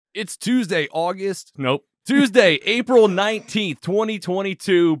It's Tuesday, Tuesday, April 19th,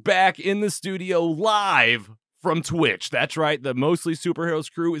 2022, back in the studio live from Twitch. That's right, the Mostly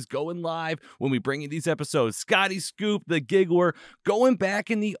Superheroes crew is going live when we bring you these episodes. Scotty Scoop, the Giggler, going back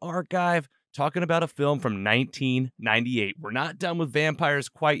in the archive, talking about a film from 1998. We're not done with vampires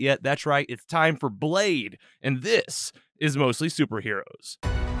quite yet. That's right, it's time for Blade, and this is Mostly Superheroes.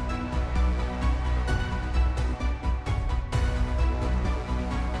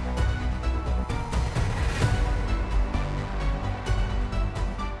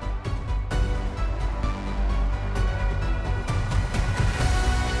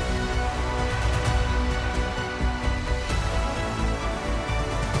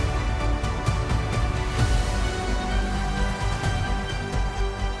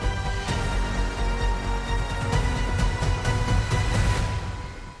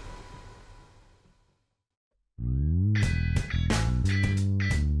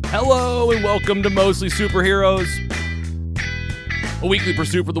 Hello and welcome to Mostly Superheroes, a weekly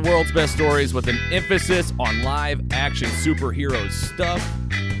pursuit for the world's best stories with an emphasis on live-action superheroes stuff.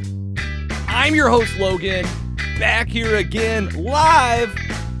 I'm your host, Logan, back here again, live,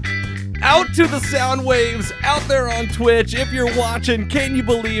 out to the sound waves, out there on Twitch. If you're watching, can you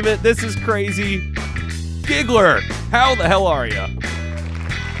believe it? This is crazy. Giggler, how the hell are you?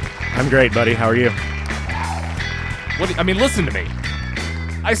 I'm great, buddy. How are you? Listen to me.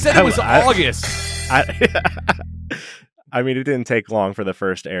 I said it was August. I mean, it didn't take long for the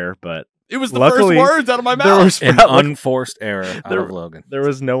first air, but it was the first words out of my mouth. There was an unforced error out of Logan. There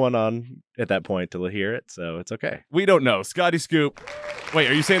was no one on at that point to hear it, so it's okay. We don't know. Scotty Scoop. Wait,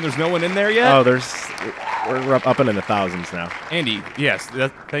 are you saying there's no one in there yet? Oh, we're up and in the thousands now. Andy, yes,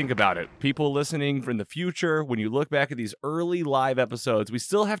 think about it. People listening from the future, when you look back at these early live episodes, we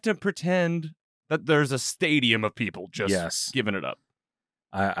still have to pretend that there's a stadium of people just giving it up.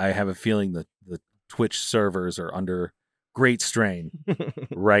 I have a feeling that the Twitch servers are under great strain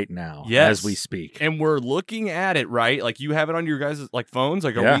right now as we speak. And we're looking at it, right? Like you have it on your guys' phones.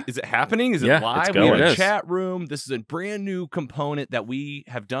 Like, is it happening? Is it live? It's we going. have a chat room. This is a brand new component that we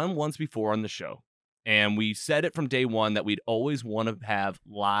have done once before on the show. And we said it from day one that we'd always want to have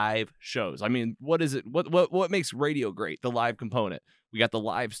live shows. I mean, what is it? What makes radio great? The live component. We got the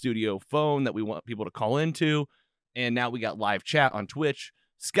live studio phone that we want people to call into. And now we got live chat on Twitch.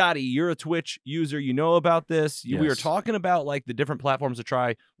 Scotty, you're a Twitch user. You know about this. Yes. We were talking about like the different platforms to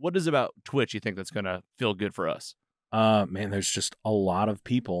try. What is about Twitch you think that's going to feel good for us? Man, there's just a lot of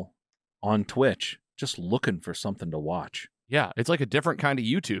people on Twitch just looking for something to watch. Yeah, it's like a different kind of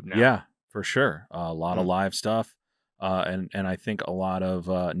YouTube now. Yeah, for sure. A lot of live stuff. And I think a lot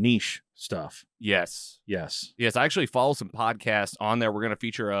of niche stuff. Yes. I actually follow some podcasts on there. We're going to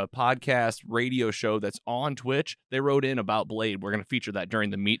feature a podcast radio show that's on Twitch. They wrote in about Blade. We're going to feature that during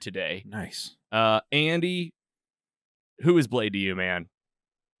the meet today. Nice. Andy, who is Blade to you, man?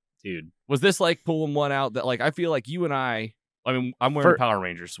 Dude. Was this like pulling one out that like I feel like you and I'm wearing a Power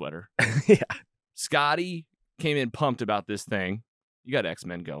Rangers sweater. Yeah. Scotty came in pumped about this thing. You got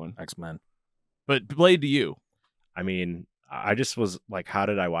X-Men going. X-Men. But Blade to you. I mean, I just was like, how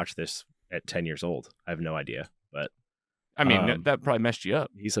did I watch this at 10 years old? I have no idea. But I mean, that probably messed you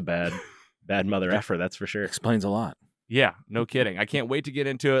up. He's a bad mother effer, that's for sure. Explains a lot. Yeah, no kidding. I can't wait to get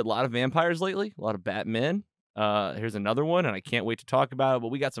into it. A lot of vampires lately, a lot of Batmen. Here's another one, and I can't wait to talk about it. But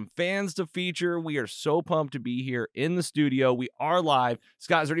we got some fans to feature. We are so pumped to be here in the studio. We are live.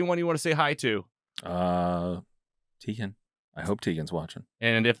 Scott, is there anyone you want to say hi to? Tegan. I hope Tegan's watching.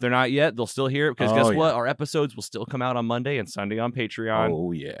 And if they're not yet, they'll still hear it because guess what? Our episodes will still come out on Monday and Sunday on Patreon.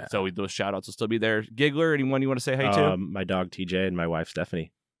 Oh, yeah. So those shout-outs will still be there. Giggler, anyone you want to say hi to? My dog TJ and my wife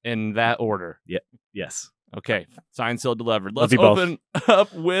Stephanie. In that order? Yeah. Yes. Okay. Signed, sealed, delivered. Let's Love open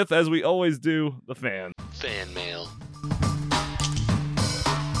up with, as we always do, the fan. Fan mail.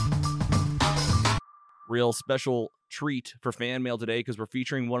 Real special treat for fan mail today because we're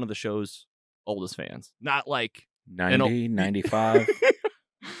featuring one of the show's oldest fans. Not like 90, 95.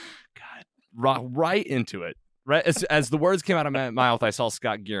 God, right into it. Right as the words came out of my mouth, I saw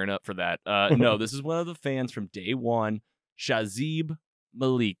Scott gearing up for that. No, this is one of the fans from day one, Shazib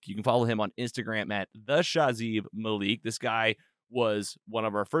Malik. You can follow him on Instagram at the Shazib Malik. This guy was one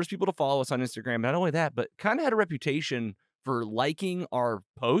of our first people to follow us on Instagram. Not only that, but kind of had a reputation for liking our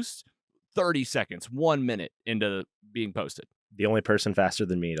posts 30 seconds, 1 minute into being posted. The only person faster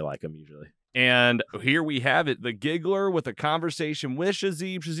than me to like him usually. And here we have it. The Giggler with a conversation with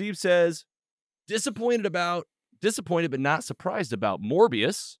Shazib. Shazib says, disappointed but not surprised about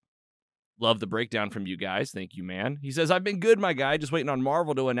Morbius. Love the breakdown from you guys. Thank you, man. He says, I've been good, my guy. Just waiting on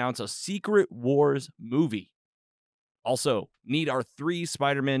Marvel to announce a Secret Wars movie. Also, need our 3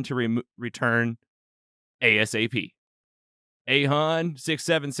 Spider-Men to return ASAP.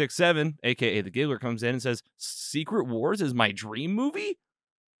 Ahun6767, a.k.a. The Giggler, comes in and says, Secret Wars is my dream movie?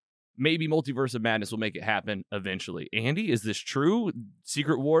 Maybe Multiverse of Madness will make it happen eventually. Andy, is this true?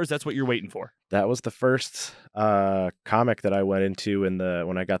 Secret Wars, that's what you're waiting for. That was the first comic that I went into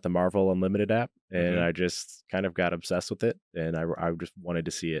when I got the Marvel Unlimited app, and I just kind of got obsessed with it, and I just wanted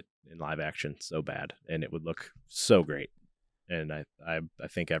to see it in live action so bad, and it would look so great, and I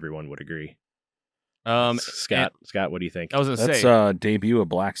think everyone would agree. Scott, what do you think? I was going to say, that's debut of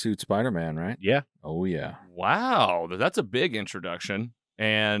Black Suit Spider-Man, right? Yeah. Oh yeah. Wow, that's a big introduction.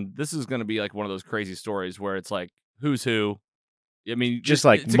 And this is going to be like one of those crazy stories where it's like, who's who? I mean, just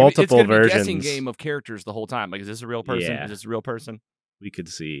like multiple versions. It's a guessing game of characters the whole time. Like, is this a real person? Yeah. Is this a real person? We could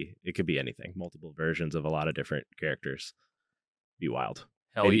see it could be anything. Multiple versions of a lot of different characters. Be wild.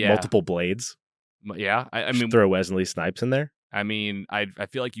 Hell Maybe yeah. multiple Blades. Yeah, I mean, throw Wesley Snipes in there. I mean, I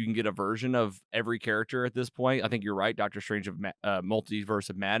feel like you can get a version of every character at this point. I think you're right. Doctor Strange of Multiverse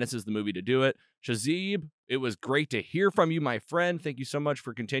of Madness is the movie to do it. Shazib, it was great to hear from you, my friend. Thank you so much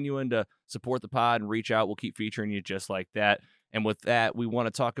for continuing to support the pod and reach out. We'll keep featuring you just like that. And with that, we want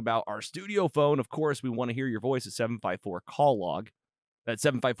to talk about our studio phone. Of course, we want to hear your voice at 754-CALL-LOG. That's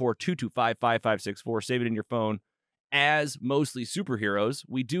 754-225-5564. Save it in your phone as Mostly Superheroes.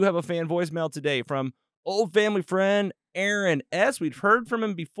 We do have a fan voicemail today from old family friend Aaron S. We've heard from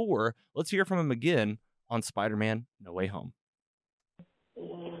him before. Let's hear from him again on Spider-Man No Way Home.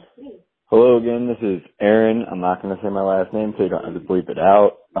 Hello again, this is Aaron. I'm not going to say my last name so you don't have to bleep it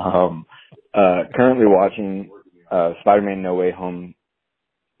out. Currently watching Spider-Man No Way Home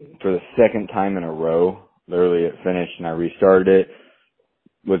for the second time in a row. Literally it finished and I restarted it.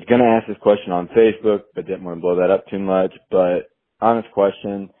 Was going to ask this question on Facebook, but didn't want to blow that up too much. But honest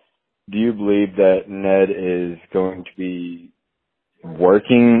question, do you believe that Ned is going to be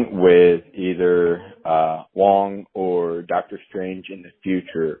working with either Wong or Doctor Strange in the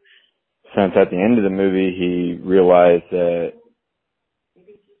future? Since at the end of the movie he realized that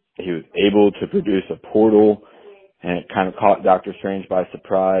he was able to produce a portal and it kind of caught Doctor Strange by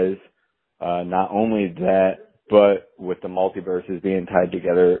surprise. Not only that, but with the multiverses being tied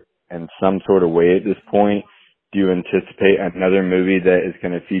together in some sort of way at this point, do you anticipate another movie that is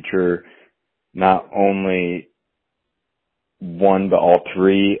going to feature not only one but all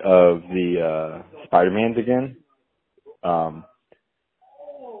 3 of the Spider-Mans again?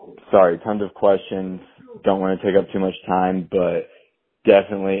 Sorry, tons of questions. Don't want to take up too much time, but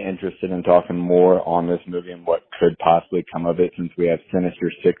definitely interested in talking more on this movie and what could possibly come of it, since we have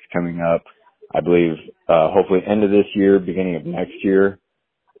Sinister 6 coming up, I believe, hopefully end of this year, beginning of next year.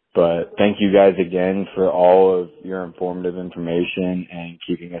 But thank you guys again for all of your informative information and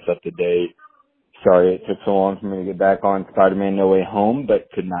keeping us up to date. Sorry it took so long for me to get back on Spider-Man No Way Home,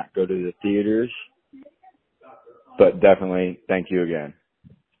 but could not go to the theaters. But definitely, thank you again.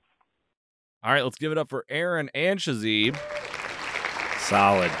 All right, let's give it up for Aaron and Shazib.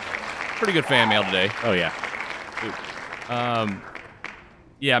 Solid. Pretty good fan mail today. Oh, yeah.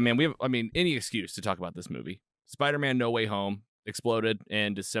 Yeah, man, any excuse to talk about this movie. Spider-Man No Way Home exploded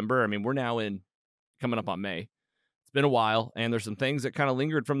in December. I mean, we're now coming up on May. It's been a while, and there's some things that kind of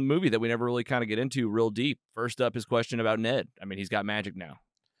lingered from the movie that we never really kind of get into real deep. First up, his question about Ned. I mean, he's got magic now.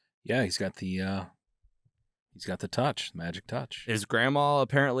 Yeah, he's got the touch, magic touch. His grandma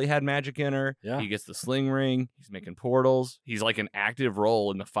apparently had magic in her. Yeah. He gets the sling ring. He's making portals. He's like an active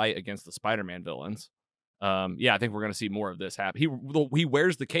role in the fight against the Spider-Man villains. Yeah, I think we're going to see more of this happen. He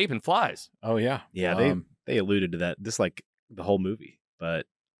wears the cape and flies. Oh, yeah. Yeah, they alluded to that. This like the whole movie, but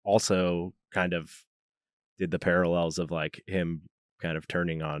also kind of did the parallels of like him kind of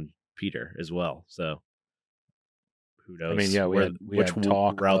turning on Peter as well. So who knows? I mean, yeah, which had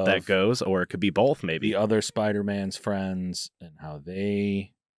talk route that goes, or it could be both, maybe. The other Spider-Man's friends and how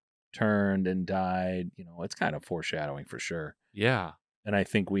they turned and died. You know, it's kind of foreshadowing for sure. Yeah. And I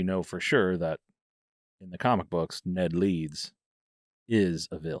think we know for sure that in the comic books, Ned Leeds is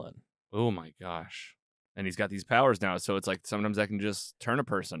a villain. Oh my gosh. And he's got these powers now, so it's like sometimes I can just turn a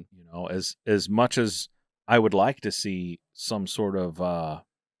person. You know, as much as I would like to see some sort of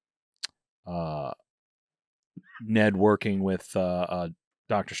Ned working with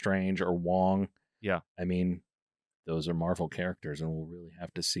Doctor Strange or Wong. Yeah. I mean, those are Marvel characters, and we'll really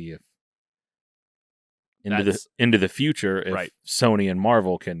have to see if into the future if right. Sony and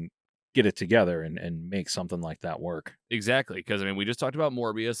Marvel can get it together and make something like that work. Exactly, because I mean, we just talked about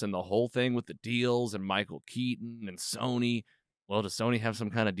Morbius and the whole thing with the deals and Michael Keaton and Sony. Well, does Sony have some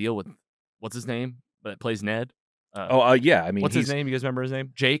kind of deal with what's his name that plays Ned? Yeah. I mean, what's his name? You guys remember his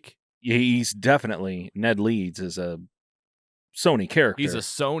name? Jake. he's definitely Ned Leeds is a Sony character. He's a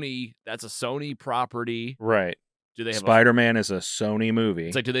Sony. That's a Sony property. Right. Do they have Spider-Man is a Sony movie?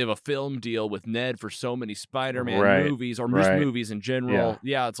 It's like, do they have a film deal with Ned for so many Spider-Man movies or just movies in general?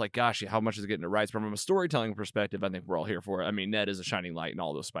 Yeah, it's like, gosh, how much is it getting to rights? From a storytelling perspective, I think we're all here for it. I mean, Ned is a shining light in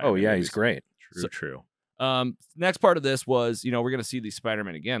all those Spider-Man movies. He's great. True. Next part of this was, we're going to see these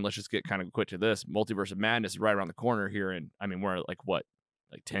Spider-Man again. Let's just get kind of quick to this. Multiverse of Madness is right around the corner here. And I mean, we're like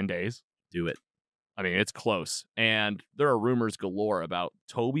 10 days? Do it. I mean, it's close. And there are rumors galore about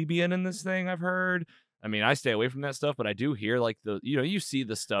Toby being in this thing, I've heard. I mean, I stay away from that stuff, but I do hear like you see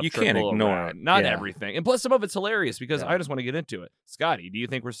the stuff. You can't ignore it. Not everything. And plus some of it's hilarious because I just want to get into it. Scotty, do you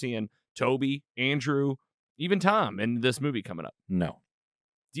think we're seeing Toby, Andrew, even Tom in this movie coming up? No.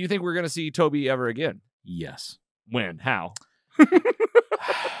 Do you think we're going to see Toby ever again? Yes. When? How?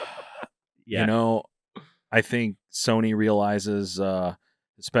 I think Sony realizes,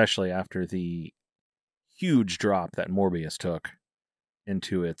 especially after the huge drop that Morbius took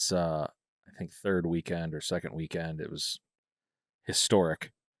into its, I think, third weekend or second weekend, it was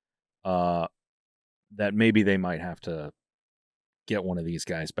historic, that maybe they might have to get one of these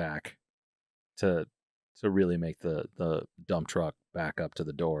guys back to really make the dump truck back up to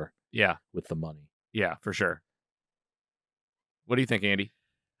the door. Yeah. With the money. Yeah, for sure. What do you think, Andy?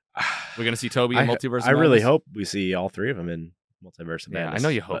 We're going to see Toby in Multiverse of Madness? I really hope we see all three of them in Multiverse of Madness. I know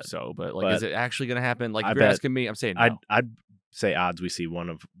you hope so, but is it actually going to happen? Like, if you're asking me, I'm saying no. I'd say odds we see one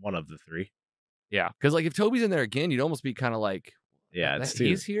of the three. Yeah, because like if Toby's in there again, you'd almost be kind of like,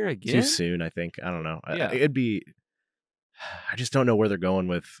 he's here again? Too soon, I think. I don't know. Yeah. It'd be. I just don't know where they're going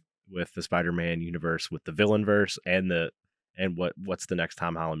with the Spider-Man universe, with the villain verse, and what's the next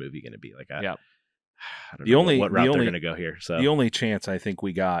Tom Holland movie going to be? Like, I don't know what route they're going to go here. So the only chance I think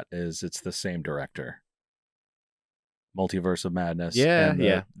we got is it's the same director. Multiverse of Madness.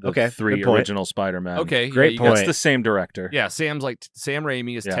 The okay. 3 original Spider-Man. Okay, great point. It's the same director. Yeah, Sam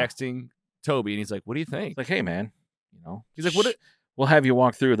Raimi is texting Toby, and he's like, "What do you think?" It's like, "Hey, man, he's like, "What? We'll have you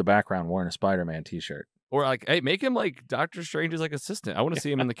walk through the background wearing a Spider-Man t-shirt." Or like, "Hey, make him like Doctor Strange's like assistant. I want to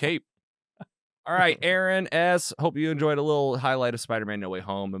see him in the cape." All right, Aaron S. Hope you enjoyed a little highlight of Spider-Man No Way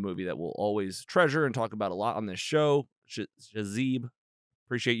Home, a movie that we'll always treasure and talk about a lot on this show. Shazib,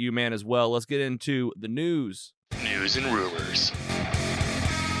 appreciate you, man, as well. Let's get into the news. News and rumors.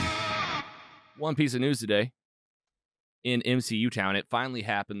 One piece of news today in MCU town. It finally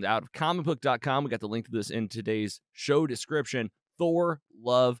happened out of comicbook.com. We got the link to this in today's show description. Thor,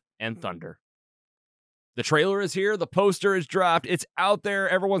 Love, and Thunder. The trailer is here. The poster is dropped. It's out there.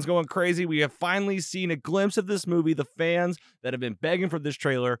 Everyone's going crazy. We have finally seen a glimpse of this movie. The fans that have been begging for this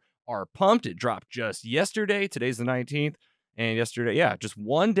trailer are pumped. It dropped just yesterday. Today's the 19th. And yesterday, just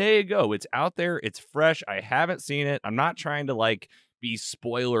one day ago, it's out there. It's fresh. I haven't seen it. I'm not trying to be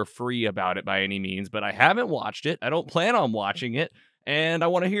spoiler free about it by any means, but I haven't watched it. I don't plan on watching it. And I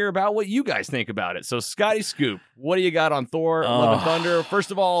want to hear about what you guys think about it. So Scotty Scoop, what do you got on Thor, Love and Thunder?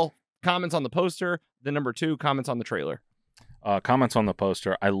 First of all, comments on the poster. Then number 2, comments on the trailer. Comments on the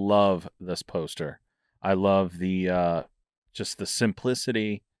poster. I love this poster. I love the just the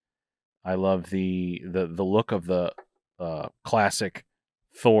simplicity. I love the look of the classic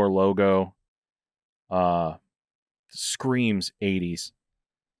Thor logo. Screams 80s,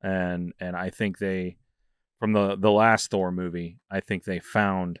 and I think they, from the last Thor movie, I think they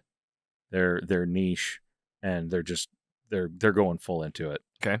found their niche, and they're going full into it.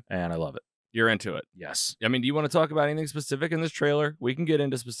 Okay, and I love it. You're into it. Yes. I mean, do you want to talk about anything specific in this trailer? We can get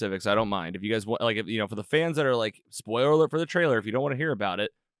into specifics. I don't mind. If you guys want, for the fans that are like, spoiler alert for the trailer, if you don't want to hear about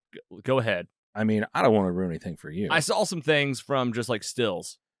it, go ahead. I mean, I don't want to ruin anything for you. I saw some things from just like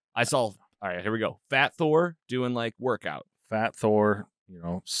stills. All right, here we go. Fat Thor doing like workout. Fat Thor,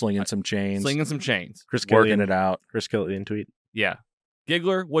 slinging some chains. Chris working it out. Chris Killian tweet. Yeah.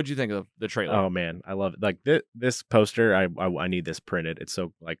 Giggler, what'd you think of the trailer? Oh man, I love it. Like this poster, I need this printed. It's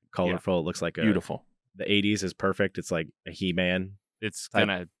so like colorful. It looks like beautiful. The 80s is perfect. It's like a He-Man. It's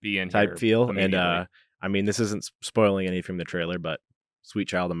gonna be in type here feel. And I mean, this isn't spoiling anything from the trailer, but Sweet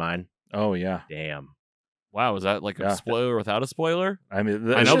Child of Mine. Oh yeah. Damn. Wow, was that like a spoiler without a spoiler? I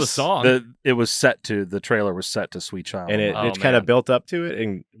mean, I know the song. The trailer was set to Sweet Child. And it kind of built up to it.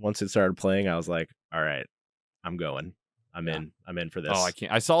 And once it started playing, I was like, all right, I'm going. I'm in for this. Oh, I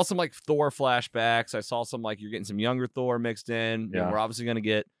can't. I saw some like Thor flashbacks. I saw some like you're getting some younger Thor mixed in. Yeah. We're obviously going to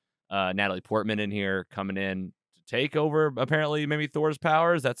get Natalie Portman in here coming in to take over apparently maybe Thor's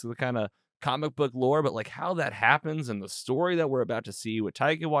powers. That's the kind of comic book lore, but like how that happens and the story that we're about to see with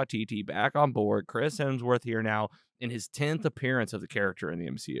Taika Waititi back on board, Chris Hemsworth here now in his 10th appearance of the character in the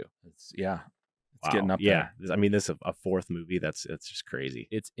MCU. It's It's getting up Yeah, there. I mean, this is a fourth movie. That's just crazy.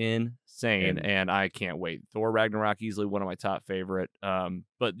 It's insane, And- and I can't wait. Thor Ragnarok, easily one of my top favorite.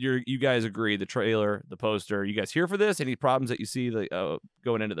 But you guys agree, the trailer, the poster, you guys here for this? Any problems that you see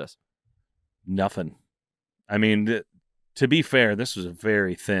going into this? Nothing. I mean, to be fair, this was a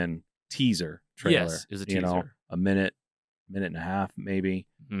very thin teaser trailer. Yes, is a You know, teaser. a minute and a half maybe.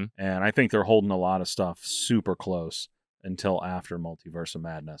 Mhm. And I think they're holding a lot of stuff super close until after Multiverse of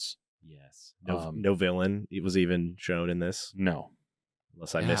Madness. Yes, no villain. It was even shown in this, No.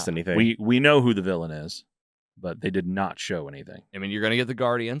 unless I missed anything. We know who the villain is, but they did not show anything. I mean, you're going to get the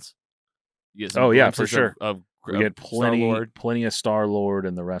Guardians. You get Oh, yeah, for glimpses sure. Of We get Star-Lord. plenty of Star-Lord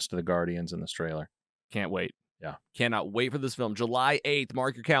and the rest of the Guardians in this trailer. Can't wait. Yeah. Cannot wait for this film. July 8th,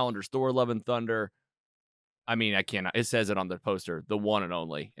 mark your calendars. Thor Love and Thunder. I mean, I cannot. It says it on the poster, the one and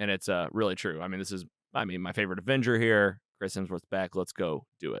only. And it's really true. I mean, this is, my favorite Avenger here. Chris Hemsworth's back. Let's go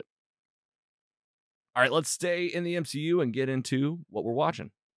do it. All right, let's stay in the MCU and get into what we're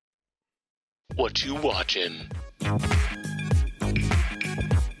watching. What you watching?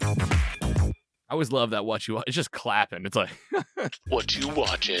 I always love that what you watch. It's just clapping. It's like, What you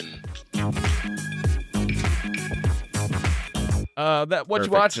watching? that what you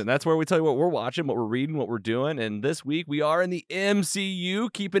Perfect. watching. That's where we tell you what we're watching, what we're reading, what we're doing. And this week we are in the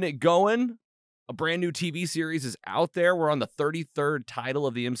MCU, keeping it going. A brand new TV series is out there. We're on the 33rd title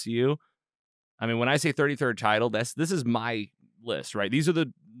of the MCU. I mean, when I say 33rd title, this is my list, right? These are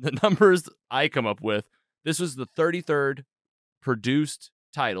the numbers I come up with. This was the 33rd produced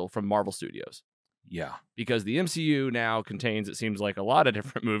title from Marvel Studios, Yeah. because the MCU now contains, it seems like, a lot of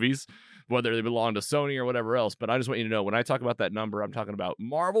different movies, whether they belong to Sony or whatever else. But I just want you to know, when I talk about that number, I'm talking about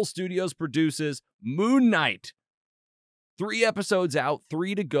Marvel Studios produces Moon Knight. 3 episodes out,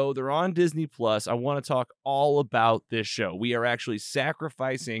 3 to go. They're on Disney Plus. I want to talk all about this show. We are actually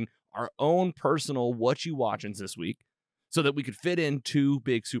sacrificing our own personal what you watchings this week so that we could fit in 2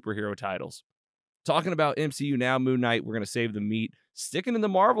 big superhero titles. Talking about MCU now, Moon Knight, we're going to save the meat. Sticking in the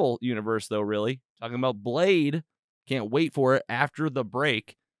Marvel universe, though, really. Talking about Blade. Can't wait for it after the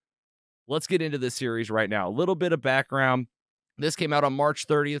break. Let's get into this series right now. A little bit of background. This came out on March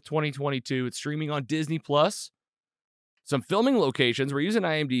 30th, 2022. It's streaming on Disney Plus. Some filming locations. We're using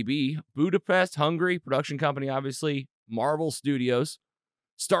IMDb. Budapest, Hungary, production company, obviously. Marvel Studios.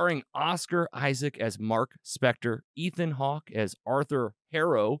 Starring Oscar Isaac as Mark Spector, Ethan Hawke as Arthur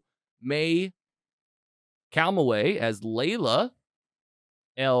Harrow, May Calmaway as Layla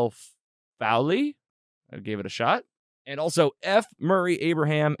El Fowley. I gave it a shot. And also F. Murray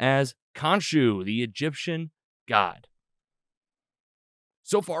Abraham as Khonshu, the Egyptian god.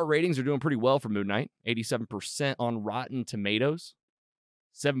 So far, ratings are doing pretty well for Moon Knight. 87% on Rotten Tomatoes.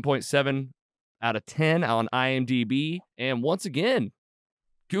 7.7 out of 10 on IMDb. And once again,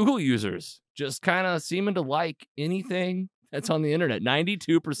 Google users just kind of seeming to like anything that's on the internet.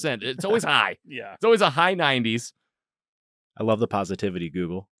 92%. It's always high. Yeah. It's always a high 90s. I love the positivity,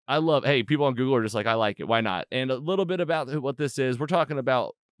 Google. I love, hey, people on Google are just like, I like it. Why not? And a little bit about what this is. We're talking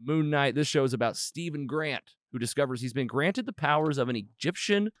about Moon Knight. This show is about Stephen Grant, who discovers he's been granted the powers of an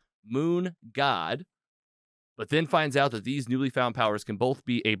Egyptian moon god, but then finds out that these newly found powers can both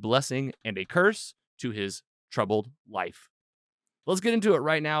be a blessing and a curse to his troubled life. Let's get into it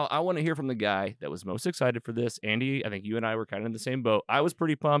right now. I want to hear from the guy that was most excited for this. Andy, I think you and I were kind of in the same boat. I was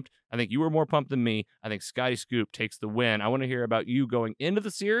pretty pumped. I think you were more pumped than me. I think Scotty Scoop takes the win. I want to hear about you going into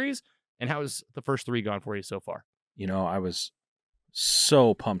the series and how has the first 3 gone for you so far? You know, I was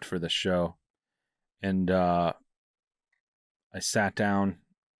so pumped for this show. And I sat down,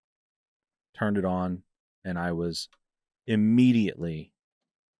 turned it on, and I was immediately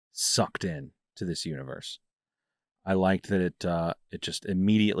sucked in to this universe. I liked that it just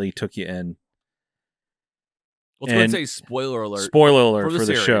immediately took you in. Let's go and And say spoiler alert. Spoiler alert for the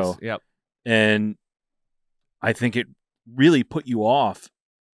series. show. Yep. And I think it really put you off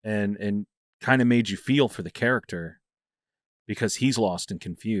and kind of made you feel for the character because he's lost and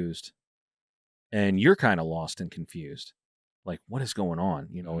confused. And you're kind of lost and confused. Like, what is going on?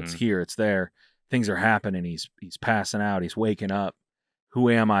 You know, it's here, it's there. Things are happening. He's passing out. He's waking up. Who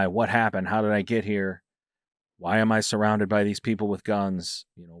am I? What happened? How did I get here? Why am I surrounded by these people with guns?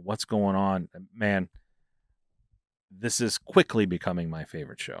 You know, what's going on? Man, this is quickly becoming my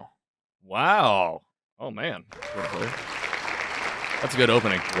favorite show. Wow. Oh, man. That's a good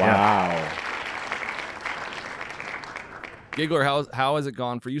opening. Wow. Giggler, how has it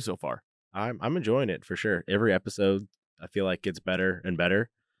gone for you so far? I'm enjoying it for sure. Every episode I feel like gets better and better.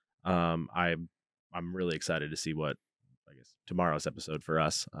 I'm really excited to see what, I guess, tomorrow's episode for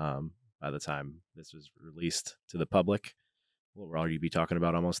us. By the time this was released to the public, Well, we'll already be talking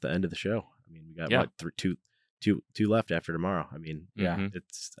about almost the end of the show. I mean, we got Yeah. what, two left after tomorrow. I mean, yeah, Mhm.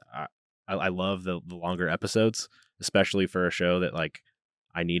 it's I love the longer episodes, especially for a show that like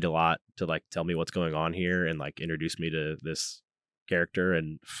I need a lot to like tell me what's going on here and like introduce me to this character,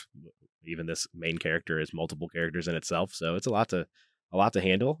 and even this main character is multiple characters in itself. So it's a lot to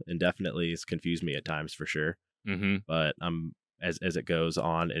handle, and definitely has confused me at times for sure. Mm-hmm. But as it goes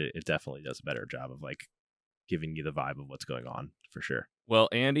on, it definitely does a better job of like giving you the vibe of what's going on for sure. Well,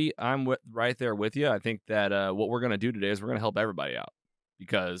 Andy, I'm right there with you. I think that what we're going to do today is we're going to help everybody out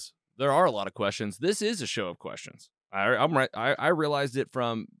because there are a lot of questions. This is a show of questions. I'm right. I realized it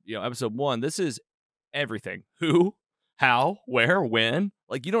from episode 1. This is everything: who, how, where, when.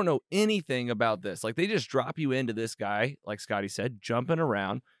 Like you don't know anything about this. Like they just drop you into this guy, like Scotty said, jumping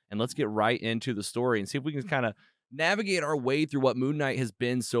around, and let's get right into the story and see if we can kind of navigate our way through what Moon Knight has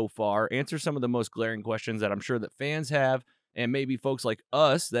been so far. Answer some of the most glaring questions that I'm sure that fans have. And maybe folks like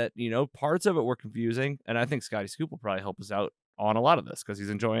us that, parts of it were confusing. And I think Scotty Scoop will probably help us out on a lot of this because he's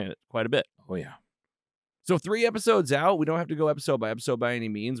enjoying it quite a bit. Oh, yeah. So 3 episodes out. We don't have to go episode by any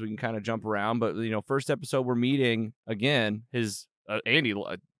means. We can kind of jump around. But, first episode, we're meeting, again, his Andy,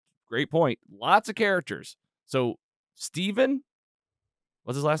 great point. Lots of characters. So Steven,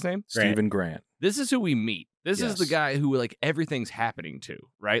 what's his last name? Stephen Grant. This is who we meet. This is the Yes. guy who like everything's happening to,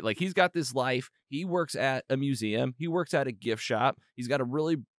 right? Like he's got this life. He works at a museum. He works at a gift shop. He's got a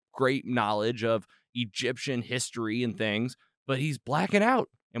really great knowledge of Egyptian history and things, but he's blacking out.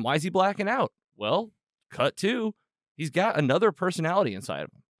 And why is he blacking out? Well, cut to, he's got another personality inside of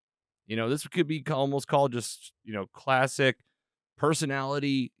him. This could be almost called just, classic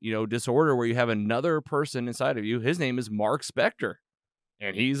personality, disorder where you have another person inside of you. His name is Mark Spector,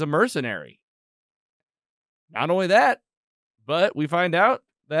 and he's a mercenary. Not only that, but we find out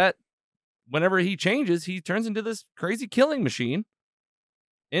that whenever he changes, he turns into this crazy killing machine.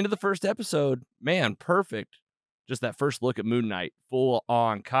 Into the first episode, man, perfect. Just that first look at Moon Knight, full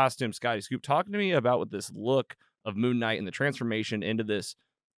on costume. Scotty Scoop, talking to me about what this look of Moon Knight and the transformation into this,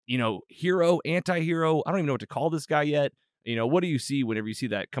 hero, anti-hero. I don't even know what to call this guy yet. What do you see whenever you see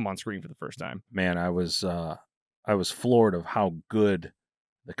that come on screen for the first time? Man, I was floored of how good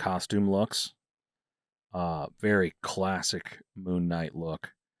the costume looks. Very classic Moon Knight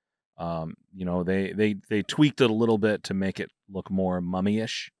look. They tweaked it a little bit to make it look more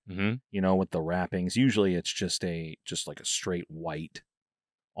mummy-ish, Mm-hmm. with the wrappings. Usually it's just like a straight white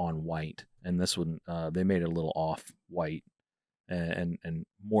on white. And this one, they made it a little off white and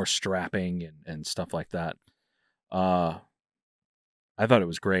more strapping and stuff like that. I thought it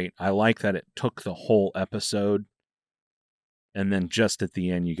was great. I like that it took the whole episode. And then just at the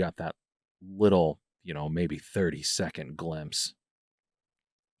end, you got that little, maybe 30-second glimpse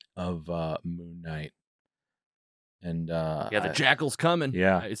of Moon Knight. And The Jackal's coming.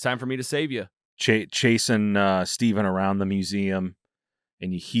 Yeah. It's time for me to save you. chasing Steven around the museum,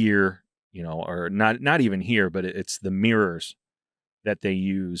 and you hear, or not even hear, but it's the mirrors that they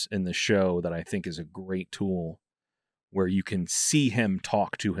use in the show that I think is a great tool where you can see him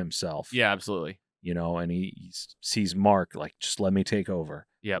talk to himself. Yeah, absolutely. And he sees Mark like, just let me take over.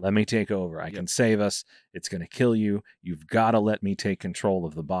 Yeah. Let me take over. I can save us. It's going to kill you. You've got to let me take control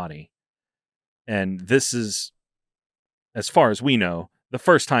of the body. And this is, as far as we know, the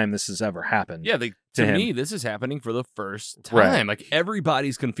first time this has ever happened. Yeah, to him. me, this is happening for the first time. Right. Like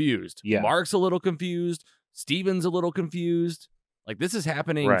everybody's confused. Yeah. Mark's a little confused. Steven's a little confused. Like this is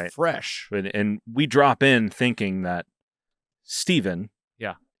happening Right. fresh. And we drop in thinking that Steven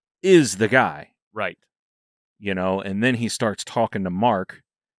Yeah. is the guy, Right. and then he starts talking to Mark,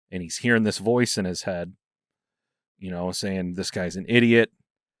 and he's hearing this voice in his head, saying this guy's an idiot,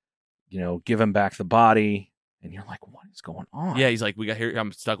 give him back the body. And you're like, what is going on? Yeah, he's like, we got here.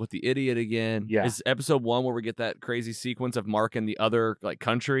 I'm stuck with the idiot again. Yeah. It's episode 1 where we get that crazy sequence of Mark in the other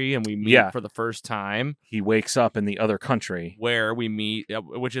country, and we meet for the first time. He wakes up in the other country. Where we meet,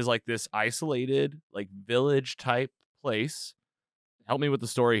 which is like this isolated, village type place. Help me with the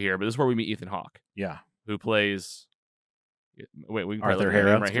story here, but this is where we meet Ethan Hawke, Yeah. who plays. Wait, we can Arthur probably look at him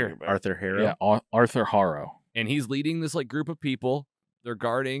Harrow. right here. Arthur Harrow. Yeah. Arthur Harrow. And he's leading this group of people. They're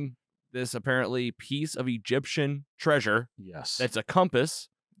guarding this apparently piece of Egyptian treasure. Yes. That's a compass.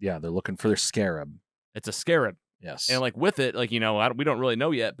 Yeah. They're looking for their scarab. It's a scarab. Yes. And with it, we don't really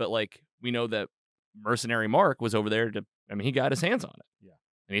know yet, but we know that mercenary Mark was over there he got his hands on it. Yeah.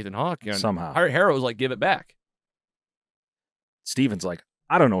 And Ethan Hawke, Somehow. Harrow was like, give it back. Steven's like,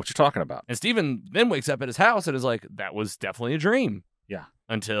 I don't know what you're talking about. And Steven then wakes up at his house and is like, that was definitely a dream. Yeah.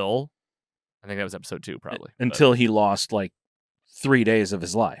 Until, I think that was episode 2 probably. Until he lost 3 days of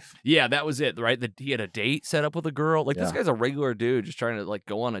his life. Yeah, that was it, right? He had a date set up with a girl. Like, this Yeah. guy's a regular dude just trying to, like,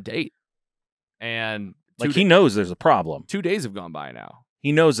 go on a date. And Like, he knows there's a problem. 2 days have gone by now.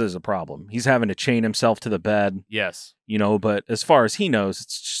 He knows there's a problem. He's having to chain himself to the bed, Yes. but as far as he knows,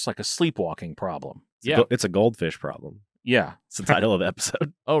 it's just like a sleepwalking problem. It's a goldfish problem. Yeah. It's the title of the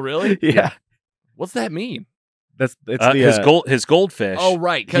episode. Oh, really? Yeah. What's that mean? It's the his goldfish. Oh,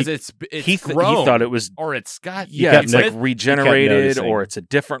 right, because he- it's he grown. thought it was or it's got it's like kept regenerated, noticing. or it's a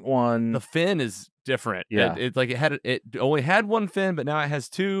different one. the fin is different. Yeah. It's like it only had one fin, but now it has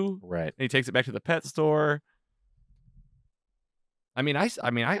two. Right. And he takes it back to the pet store. I mean, I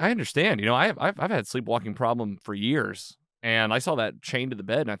understand. I've had sleepwalking problem for years, and I saw that chained to the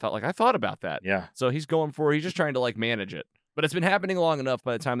bed, and I thought about that. Yeah. So he's just trying to like manage it, but it's been happening long enough.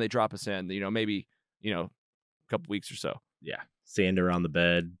 By the time they drop us in, maybe a couple weeks or so. sand around the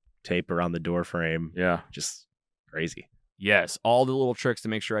bed, tape around the door frame. Yeah. Just crazy. Yes, all the little tricks to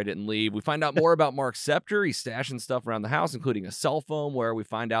make sure I didn't leave. We find out more about Mark Scepter. He's stashing stuff around the house, including a cell phone, where we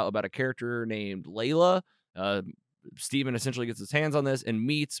find out about a character named Layla. Steven essentially gets his hands on this and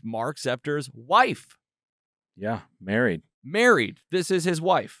meets Mark Scepter's wife. Yeah. Married. Married. This is his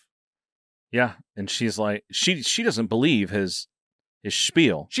wife. Yeah. And she's like, she doesn't believe his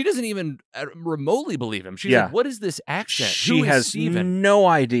spiel. She doesn't even remotely believe him. She's Yeah. like, what is this accent? She Who is has Steven? no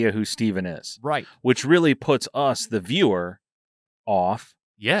idea who Steven is, Right. which really puts us, the viewer, off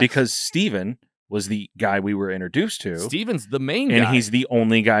Yes. because Steven was the guy we were introduced to, Steven's the main guy. and he's the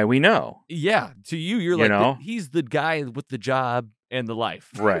only guy we know. Yeah. To you, you're You like, know? he's the guy with the job and the life.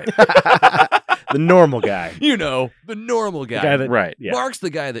 Right. The normal guy. The normal guy. The guy that, Right. yeah. Mark's the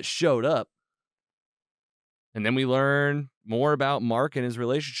guy that showed up. And then we learn more about Mark and his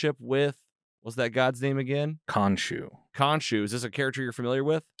relationship with, what's that god's name again? Khonshu. Khonshu. Is this a character you're familiar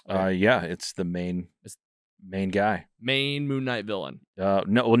with? Yeah, it's the main guy. Main Moon Knight villain. No.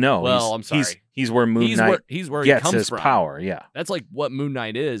 Well, I'm sorry. He's where Moon Knight he's where he gets comes his from. power. Yeah. That's like what Moon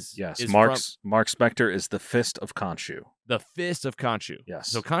Knight is. Yes. is Mark Spector is the fist of Khonshu. from the fist of Khonshu. Yes.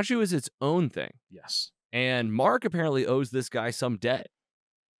 So Khonshu is its own thing. Yes. And Mark apparently owes this guy some debt.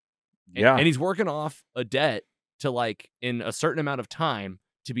 And- Yeah. And he's working off a debt to, like, in a certain amount of time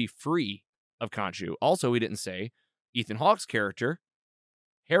to be free of Khonshu. Also, we didn't say Ethan Hawke's character,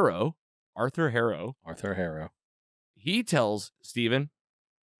 Arthur Harrow, Arthur Harrow. he tells Steven,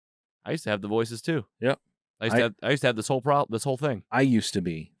 I used to have the voices too. Yep. I used to have this whole thing. I used to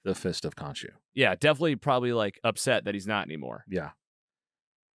be the fist of Khonshu. Yeah, definitely probably like upset that he's not anymore, Yeah.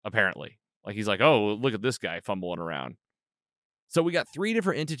 apparently. Like, he's like, oh, look at this guy fumbling around. So we got 3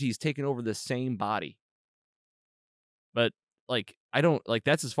 different entities taking over the same body. But, like,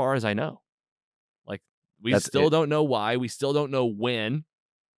 that's as far as I know. Like, we That's still it. don't know why. We still don't know when.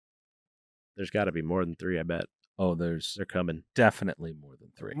 There's got to be more than 3, I bet. Oh, there's They're coming. definitely more than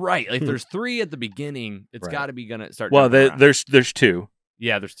 3. Right. Like, there's 3 at the beginning. It's Right. got to be going to start. Well, jumping around. there's 2.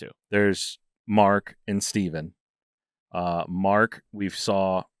 Yeah, there's 2. There's Mark and Steven. Mark, we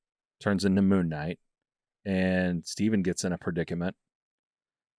saw, turns into Moon Knight, and Steven gets in a predicament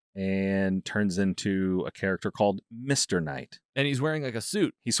and turns into a character called Mr. Knight. And he's wearing, like, a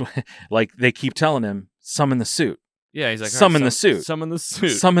suit. He's like, they keep telling him, summon the suit. Yeah, he's like, Summon the suit. Summon the suit.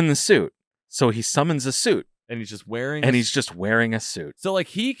 Summon the suit. So he summons a suit, and he's just wearing and he's just wearing a suit. So, like,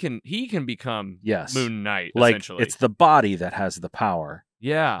 he can become Yes. Moon Knight, Like, essentially. it's the body that has the power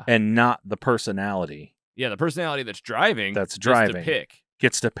Yeah. and not the personality Yeah, the personality that's driving that's gets driving. to pick.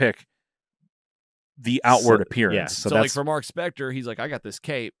 Gets to pick the outward So- appearance. yeah, So, So like, that's- for Mark Spector, he's like, I got this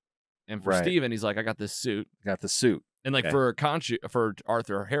cape. And for Right. Steven, he's like, I got this suit. Got the suit. And, like, Okay. for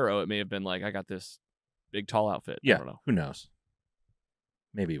Arthur Harrow, it may have been like, I got this big, tall outfit. I Yeah. don't know. Who knows?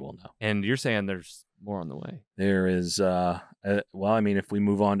 Maybe we'll know. And you're saying there's more on the way. There is, well, I mean, if we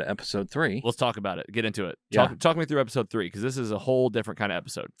move on to episode 3. Let's talk about it. Get into it. Yeah. Talk me through episode 3, because this is a whole different kind of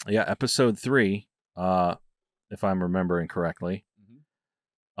episode. Yeah, episode 3, if I'm remembering correctly.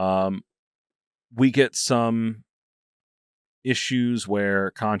 Mm-hmm. We get some issues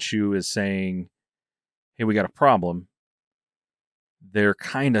where Khonshu is saying, hey, we got a problem. They're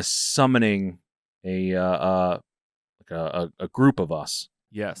kind of summoning a group of us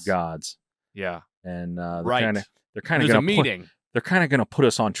Yes. gods, Yeah. and they're Right. kind of There's a gonna meeting. they're kind of gonna put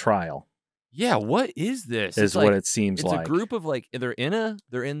us on trial. Yeah. What is this? Is It's what like, it seems it's like. a group of, like, they're in a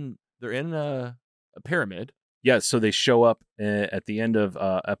pyramid. Yeah, so they show up at the end of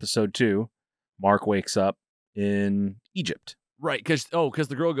episode 2. Mark wakes up in Egypt. Right, because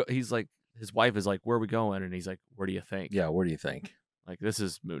the girl, he's like, his wife is like, where are we going? And he's like, where do you think? Yeah, where do you think? Like, this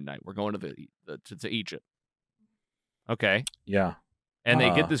is Moon Knight. We're going to Egypt. Okay. Yeah, And they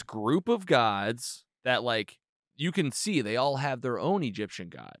Uh. get this group of gods that, like, you can see they all have their own Egyptian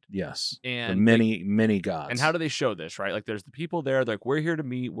god. Yes. And the many gods. And how do they show this, right? Like, there's the people there. They're like, we're here to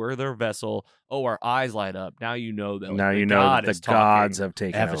meet. We're their vessel. Oh, our eyes light up. Now you know that. Like, now the you know god that the is talking. gods have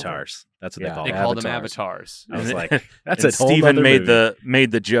taken Avatars. That's what Yeah, they call They them. call them Avatars. avatars. I was And- like, that's and a whole Steven nother made movie.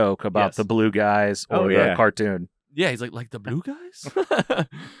 made the joke about Yes. the blue guys or Oh, the yeah. cartoon. Yeah, he's like the blue guys.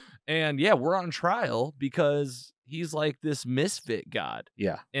 And yeah, we're on trial because he's like this misfit god,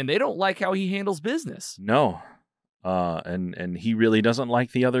 Yeah. and they don't like how he handles business. No. And he really doesn't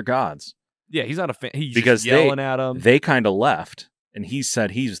like the other gods. Yeah, he's not a fan. He's Because just yelling at him. They kind of left, and he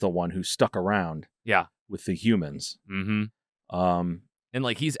said he's the one who stuck around. Yeah. With the humans. Mm-hmm. And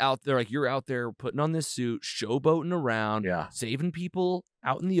like he's out there, like you're out there putting on this suit, showboating around, Yeah. saving people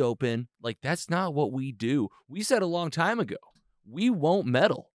out in the open. Like, that's not what we do. We said a long time ago, we won't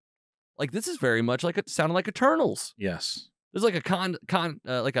meddle. Like, this is very much like it sounded like Eternals. Yes. There's like a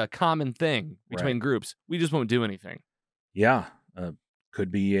common thing between groups. We just won't do anything. Yeah.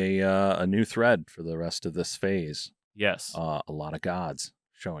 Could be a new thread for the rest of this phase. Yes. A lot of gods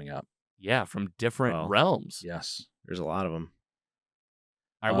showing up. Yeah, from different Well, realms. Yes. There's a lot of them.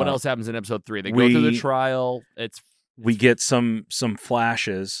 All right, what else happens in episode 3? They go through the trial. We get some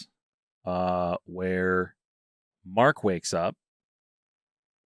flashes where Mark wakes up.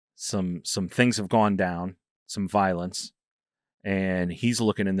 Some things have gone down, some violence, and he's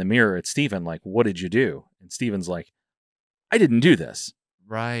looking in the mirror at Steven like, "What did you do?" And Steven's like, "I didn't do this."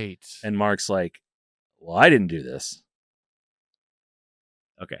 right. And Mark's like, "Well, I didn't do this."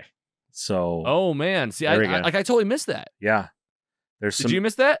 Okay. So, Oh man, see, There we I go. totally missed that. yeah. There's Did some you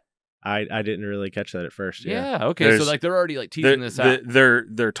miss that? I didn't really catch that at first. Yeah. Okay. So There's- like they're already like teasing this out.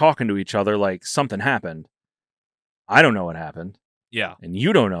 they're talking to each other like something happened. I don't know what happened, Yeah. and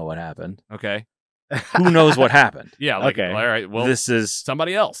you don't know what happened. Okay. Who knows what happened? Yeah. Like, Okay. all right. Well, this is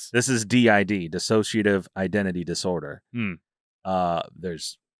somebody else. DID, dissociative identity disorder. Hmm.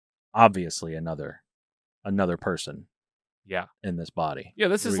 There's obviously another person Yeah. in this body. Yeah.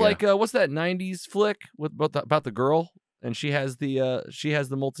 This Here is we like what's that '90s flick with about the girl, and she has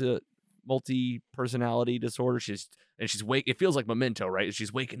the multi personality disorder. She's wake. It feels like Memento, right?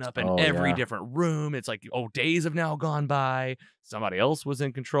 She's waking up in Oh, every yeah. different room. It's like, oh, days have now gone by. Somebody else was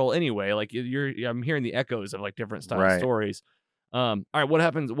in control. Anyway, like I'm hearing the echoes of like different style Right. stories. All right, what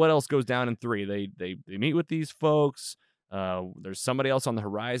happens? What else goes down in 3? They meet with these folks. There's somebody else on the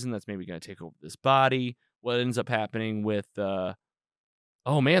horizon that's maybe going to take over this body. What ends up happening with? Oh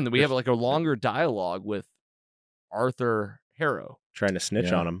man, we have like a longer dialogue with Arthur Harrow. Trying to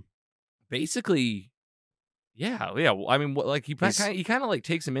snitch Yeah. on him. Basically, yeah. Well, I mean, like he kind of like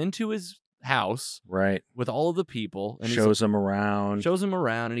takes him into his house Right. with all of the people and Shows him around. shows him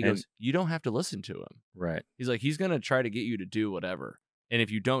around, and he And- goes, "You don't have to listen to him." Right. He's like, he's gonna try to get you to do whatever, and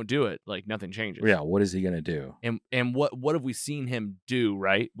if you don't do it, like nothing changes. Yeah. What is he gonna do? And what have we seen him do?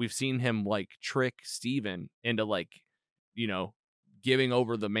 Right, we've seen him like trick Steven into like, giving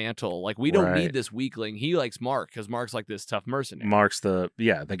over the mantle. Like, we don't Right. need this weakling. He likes Mark because Mark's like this tough mercenary. Mark's the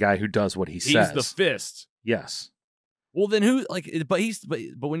guy who does what he He's says. the fist. Yes. Well, then who like?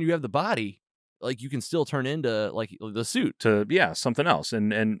 But when you have the body, like you can still turn into like the suit. To something else.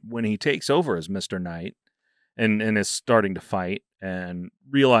 And when he takes over as Mr. Knight and is starting to fight and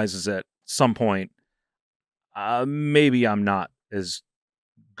realizes at some point, maybe I'm not as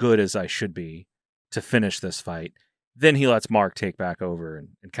good as I should be to finish this fight. Then he lets Mark take back over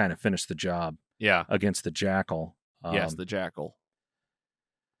and kind of finish the job Yeah. against the Jackal. Yes, the Jackal.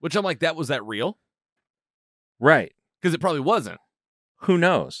 Which I'm like, was that real? Right. Because it probably wasn't. Who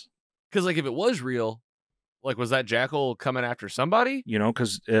knows? Because like if it was real, like was that Jackal coming after somebody?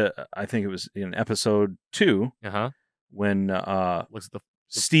 Because I think it was in episode 2 when Looks at the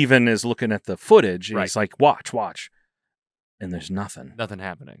Steven is looking at the footage and Right. he's like, watch. And there's nothing. nothing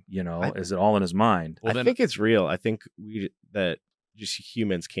happening. Is it all in his mind? Well, I then think it's real. I think that just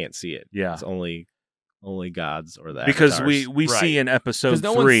humans can't see it. Yeah. It's only gods or that. Because we Right. see in episode because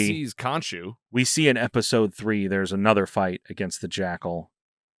no one 3, sees Khonshu. we see in episode 3, there's another fight against the Jackal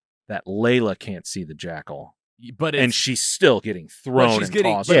that Layla can't see the Jackal. But And it's, she's still getting but thrown she's and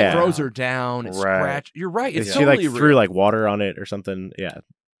getting, tossed but Yeah. it throws her down. It Right. scratch. You're right. It's she totally like real. threw like water on it or something. Yeah.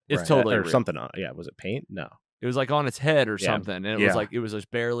 It's Right. totally or real. something on it. Yeah. Was it paint? No. It was like on its head or Yeah. something, and it Yeah. was like it was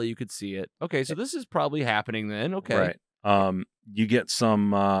just barely you could see it. Okay, so this is probably happening then. Okay, Right. You get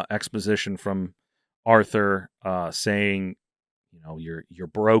some exposition from Arthur saying, you're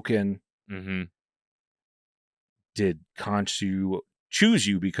broken. Mm-hmm. Did Khonshu choose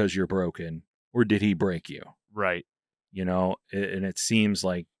you because you're broken, or did he break you? Right. And it seems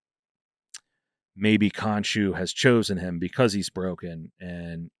like maybe Khonshu has chosen him because he's broken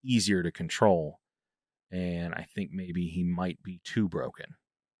and easier to control. and I think maybe he might be too broken.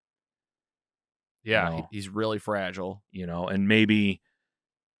 Yeah, No. he's really fragile. And maybe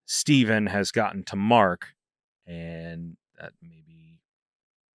Steven has gotten to Mark, and that maybe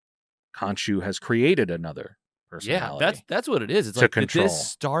Khonshu has created another personality. Yeah, that's what it is. It's To like, control. did this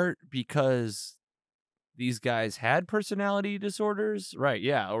start because these guys had personality disorders? Right,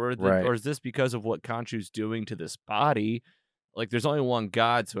 yeah. Or Right. or is this because of what Khonshu's doing to this body? Like, there's only one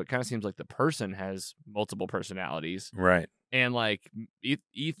God, so it kind of seems like the person has multiple personalities. Right. And, like,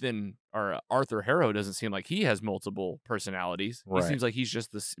 Ethan or Arthur Harrow doesn't seem like he has multiple personalities. Right. He seems like he's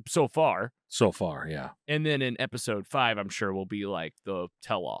just this so far. So far, yeah. And then in episode 5, I'm sure will be like the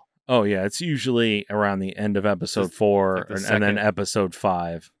tell-all. Oh, yeah. It's usually around the end of episode Just 4 like the and then second- episode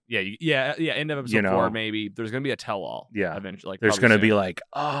 5. Yeah. End of episode 4, maybe. There's going to be a tell-all. Yeah. Eventually. Like, There's probably going to be soon. like,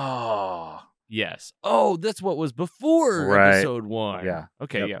 oh. Yes. Oh, that's what was before Right. episode 1. Yeah.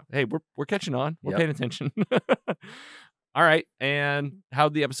 Okay, Yep. yeah. Hey, we're catching on. We're Yep. paying attention. All right. And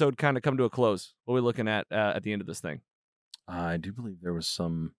how'd the episode kind of come to a close? What are we looking at the end of this thing? I do believe there was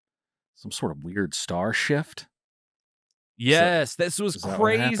some sort of weird star shift. Yes, this was Is that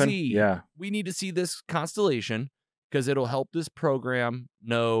what happened? crazy. Yeah. We need to see this constellation because it'll help this program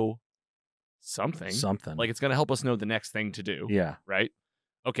know something. Something. Like, it's going to help us know the next thing to do. yeah. Right?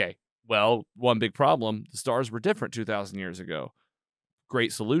 Okay. Well, one big problem, the stars were different 2,000 years ago.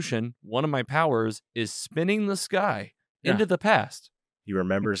 Great solution. One of my powers is spinning the sky Yeah. into the past. He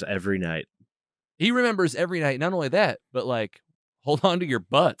remembers every night. He remembers every night. Not only that, but like, hold on to your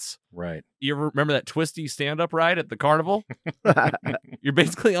butts. Right. You ever remember that twisty stand-up ride at the carnival? You're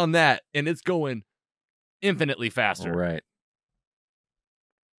basically on that, and it's going infinitely faster. Right.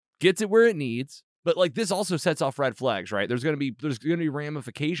 Gets it where it needs. But like, this also sets off red flags, right? There's gonna be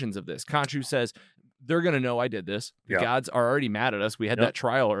ramifications of this. Khonshu says they're gonna know I did this. The Yeah. gods are already mad at us. We had Yep. that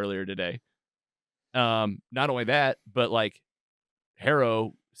trial earlier today. Not only that, but like,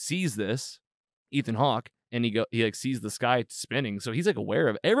 Harrow sees this, Ethan Hawke, and he like sees the sky spinning, so he's like aware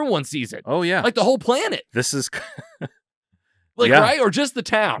of it. Everyone sees it, Oh, yeah. like the whole planet, This is. like Yeah. right, or just the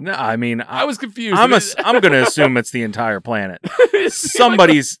town. No, I mean, I was confused. I'm going to assume it's the entire planet.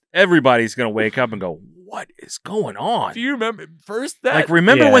 Everybody's going to wake up and go, what is going on? Do you remember first that? Like,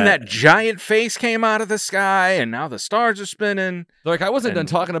 remember when Yeah. that giant face came out of the sky and now the stars are spinning? Like, I wasn't done and-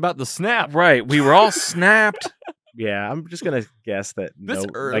 talking about the snap. Right. We were all snapped. Yeah, I'm just gonna guess that This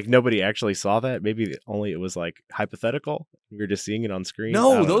Earth- like nobody actually saw that. Maybe only it was like hypothetical. We were just seeing it on screen. I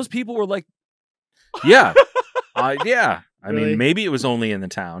No, don't know. those people were like, Yeah. Yeah. I Really? mean, maybe it was only in the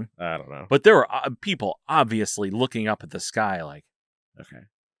town, I don't know. but there were people obviously looking up at the sky like, Okay,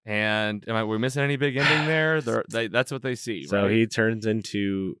 and we're missing any big ending there? That's what they see. so right? he turns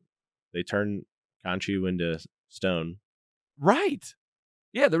into. They turn Khonshu into stone. Right.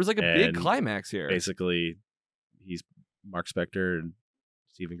 Yeah, there was like a big And climax here. Basically, he's Mark Spector and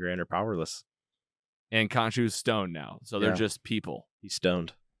Stephen Grant are powerless. And Khonshu's stoned now. So they're Yeah. just people. He's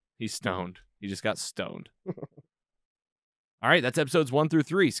stoned. He's stoned. He just got stoned. All right, that's episodes 1 through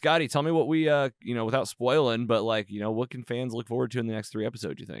 3. Scotty, tell me what we, without spoiling, but like, what can fans look forward to in the next 3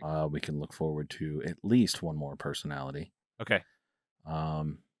 episodes, you think? we can look forward to at least one more personality. Okay. A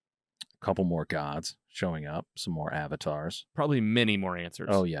couple more gods showing up, some more avatars. Probably many more answers.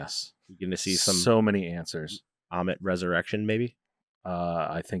 Oh, yes. We're going to see some So many answers. Amit resurrection, maybe.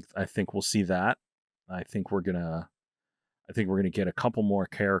 I think we'll see that. I think we're gonna get a couple more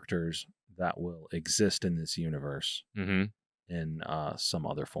characters that will exist in this universe Mm-hmm. in some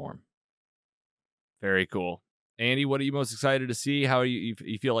other form. Very cool. Andy, what are you most excited to see? How you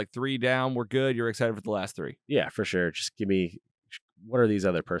feel like 3 down, we're good. You're excited for the last 3. Yeah, for sure. Just give me what are these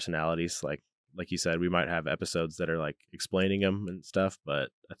other personalities like you said, we might have episodes that are like explaining them and stuff, but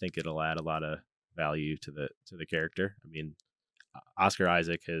I think it'll add a lot of value to the character. I mean, Oscar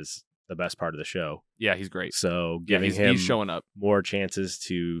Isaac is the best part of the show. Yeah, he's great. So Yeah, giving him he's showing up. more chances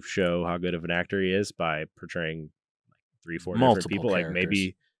to show how good of an actor he is by portraying like 3-4 Multiple different people. Like characters.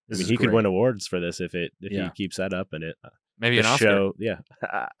 maybe This he is could great. win awards for this if Yeah. he keeps that up and it Maybe the an Oscar. show. Yeah.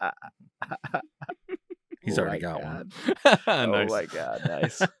 He's Oh already my got God. one. Nice. Oh my god,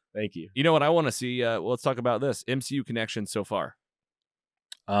 nice. Thank you. You know what I want to see? Let's talk about this MCU connection so far.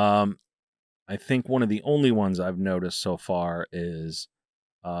 I think one of the only ones I've noticed so far is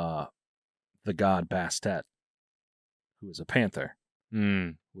the god Bastet, who is a panther,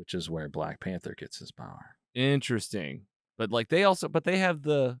 which is where Black Panther gets his power. Interesting. But like they have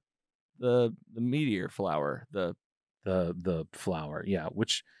the meteor flower. The flower, yeah,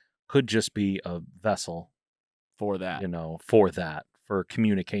 which could just be a vessel, For that. for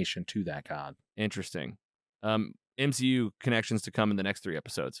communication to that god. Interesting. MCU connections to come in the next 3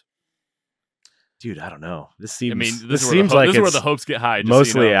 episodes. Dude, I don't know. This seems. I mean, this seems like this is where it's the hopes get high. Just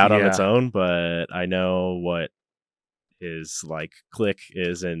mostly so you know. out on its Yeah. own, but I know what his like click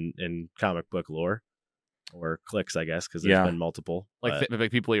is in comic book lore, or clicks, I guess, because there's Yeah. been multiple. Like, but like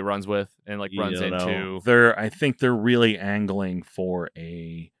people he runs with and like You runs don't into. know. I think they're really angling for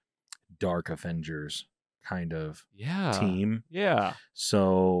a Dark Avengers kind of Yeah. team. Yeah.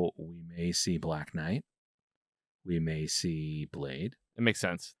 So we may see Black Knight. We may see Blade. It makes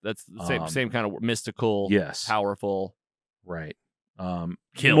sense. That's the same Um, same kind of mystical, Yes. powerful Right. kills.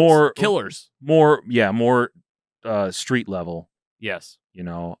 Killers. Killers. More street level. Yes. You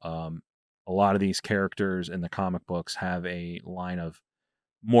know, a lot of these characters in the comic books have a line of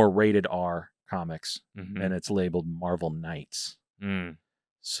more rated R comics, Mhm. and it's labeled Marvel Knights. Mm.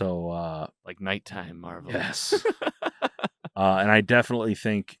 So, Like nighttime Marvel. yes. And I definitely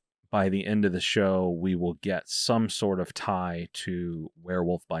think by the end of the show, we will get some sort of tie to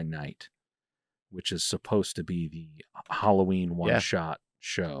Werewolf by Night, which is supposed to be the Halloween one-shot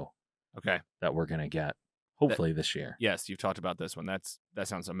show Okay. that we're going to get, hopefully this year. Yes, you've talked about this one. that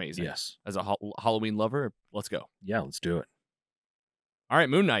sounds amazing. Yes. As a Halloween lover, let's go. Yeah, let's do it. All right,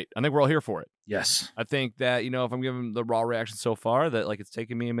 Moon Knight. I think we're all here for it. Yes. I think that, if I'm giving the raw reaction so far, that like it's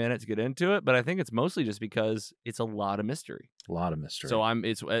taken me a minute to get into it, but I think it's mostly just because it's a lot of mystery. A lot of mystery. So I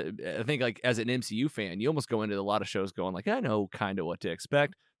think like as an MCU fan, you almost go into a lot of shows going like, I know kind of what to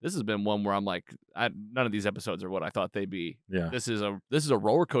expect. This has been one where I'm like, none of these episodes are what I thought they'd be. yeah. This is a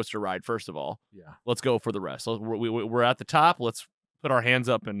roller coaster ride. First of all, Yeah. let's go for the rest. We're at the top. Let's put our hands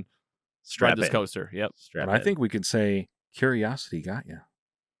up and ride strap this in. coaster. Yep. Strap But I in. think we could say curiosity got you.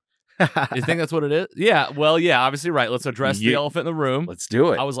 You think that's what it is? Yeah. Well, yeah. Obviously, right. Let's address the You- elephant in the room. Let's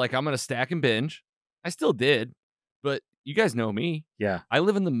do it. I was like, I'm gonna stack and binge. I still did, but you guys know me. yeah. I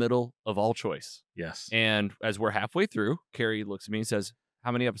live in the middle of all choice. Yes. And as we're halfway through, Carrie looks at me and says,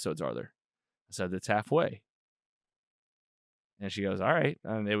 "How many episodes are there?" I said, "It's halfway." And she goes, "All right."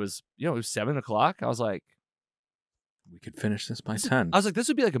 And it was 7:00. I was like, We could finish this by 10. this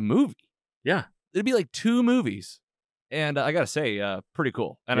would be like a movie. Yeah. It'd be like 2 movies. And I gotta say, pretty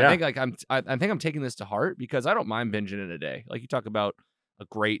cool. And Yeah. I think like I think I'm taking this to heart because I don't mind binging in a day. Like you talk about a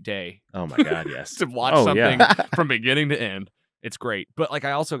great day Oh my god, yes. to watch Oh, something yeah. from beginning to end. It's great. But like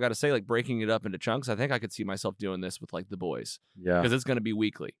I also got to say, like breaking it up into chunks, I think I could see myself doing this with like The Boys Yeah. because it's going to be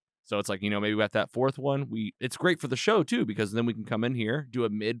weekly. So it's like, maybe we got that 4th one. It's great for the show too because then we can come in here, do a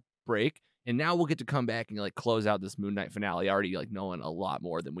mid break, and now we'll get to come back and like close out this Moon Knight finale already like knowing a lot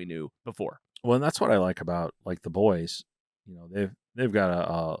more than we knew before. Well, and that's what I like about like The Boys. They've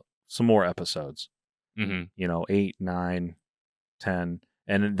got some more episodes. Mm-hmm. 8, 9, 10,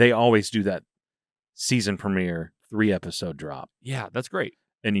 and they always do that season premiere 3-episode drop. Yeah, that's great.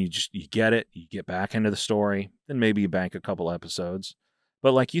 And you get it, you get back into the story, then maybe you bank a couple episodes.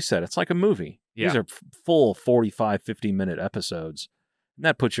 But like you said, it's like a movie. These Yeah. are full 45, 50-minute episodes. And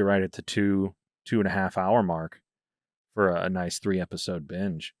that puts you right at the 2.5 hour mark for a nice 3-episode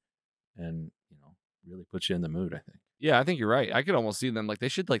binge. And, really puts you in the mood, I think. Yeah, I think you're right. I could almost see them like they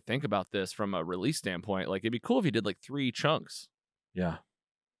should like think about this from a release standpoint. Like it'd be cool if you did like 3 chunks. Yeah.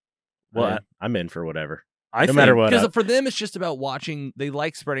 Well, I'm in for whatever. I No matter think- what. Because for them, it's just about watching. They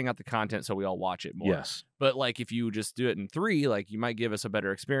like spreading out the content so we all watch it more. Yes. But like if you just do it in 3, like you might give us a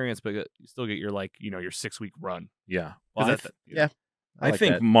better experience, but you still get your like your 6-week run. Yeah. 'Cause Well, that's- yeah. I like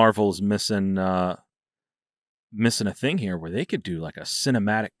think that. Marvel's missing a thing here where they could do like a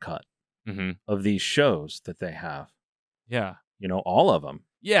cinematic cut Mm-hmm. of these shows that they have. Yeah. All of them.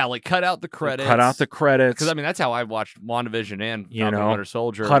 Yeah, like cut out the credits. Cut out the credits. Because I mean that's how I watched WandaVision and You Falcon and know, Winter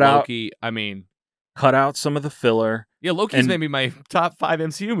Soldier. cut out- Loki. I mean, cut out some of the filler. yeah, Loki's and- maybe my top 5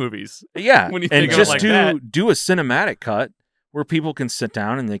 MCU movies. Yeah. When you and think of it just like do that. do a cinematic cut where people can sit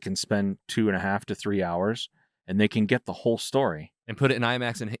down and they can spend 2.5 to 3 hours and they can get the whole story. And put it in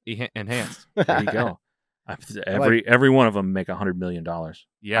IMAX and enhanced. There you go. Every one of them make $100 million.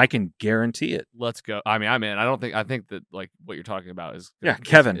 Yeah, I can guarantee it. let's go. I mean, I'm in. I think that like what you're talking about is Yeah,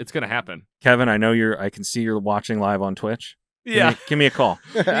 Kevin. It's gonna happen. Kevin, I can see you're watching live on Twitch. Yeah. Give me a call.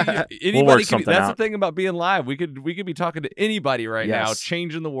 Anybody work can something that's out. the thing about being live. We could be talking to anybody right now, Yes.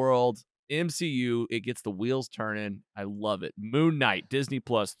 changing the world. MCU, it gets the wheels turning. I love it. Moon Knight, Disney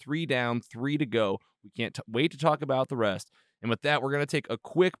Plus, 3 down, 3 to go. We can't wait to talk about the rest. And with that, we're going to take a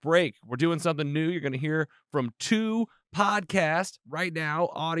quick break. We're doing something new. You're going to hear from 2 podcasts right now,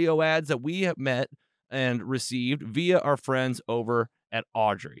 audio ads that we have met and received via our friends over at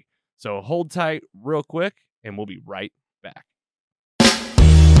Audrey. So hold tight real quick, and we'll be right back.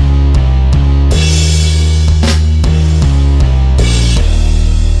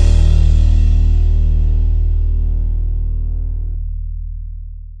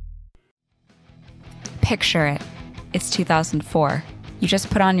 Picture it. It's 2004. You just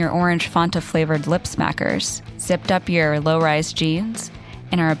put on your orange Fanta-flavored lip smackers, zipped up your low-rise jeans,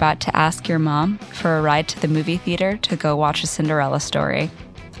 and are about to ask your mom for a ride to the movie theater to go watch a Cinderella story.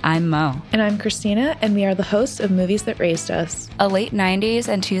 I'm Mo. And I'm Christina, and we are the hosts of Movies That Raised Us, a late 90s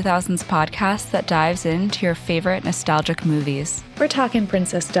and 2000s podcast that dives into your favorite nostalgic movies. We're talking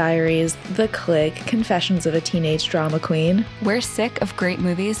Princess Diaries, The Click, Confessions of a Teenage Drama Queen. We're sick of great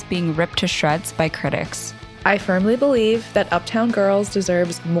movies being ripped to shreds by critics. I firmly believe that Uptown Girls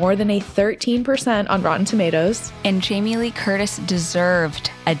deserves more than a 13% on Rotten Tomatoes. And Jamie Lee Curtis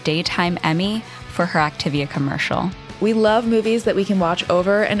deserved a Daytime Emmy for her Activia commercial. We love movies that we can watch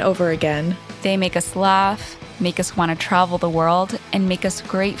over and over again. They make us laugh, make us want to travel the world, and make us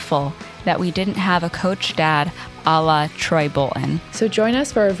grateful that we didn't have a coach dad a la Troy Bolton. So join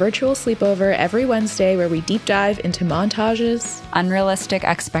us for a virtual sleepover every Wednesday where we deep dive into montages, unrealistic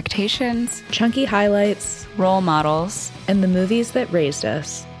expectations, chunky highlights, role models, and the movies that raised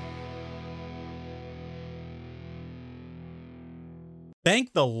us.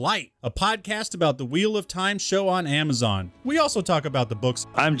 Bank the Light, a podcast about the Wheel of Time show on Amazon. We also talk about the books.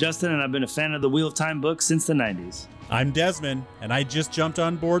 I'm Justin, and I've been a fan of the Wheel of Time books since the 90s. I'm Desmond, and I just jumped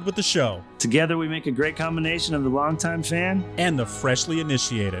on board with the show. Together, we make a great combination of the longtime fan and the freshly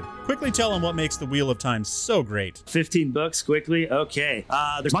initiated. Quickly tell them what makes the Wheel of Time so great. 15 books, quickly. Okay.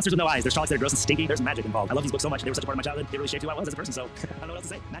 There's monsters with no eyes. There's Trollocs that are gross and stinky. There's magic involved. I love these books so much. They were such a part of my childhood. They really shaped who I was as a person, so I don't know what else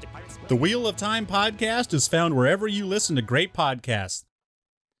to say. Magic, pirates. The Wheel of Time podcast is found wherever you listen to great podcasts.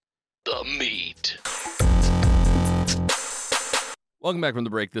 The Meat. Welcome back from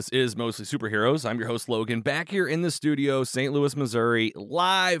the break. This is Mostly Superheroes. I'm your host, Logan, back here in the studio, St. Louis, Missouri,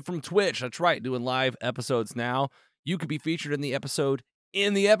 live from Twitch. That's right, doing live episodes now. You could be featured in the episode.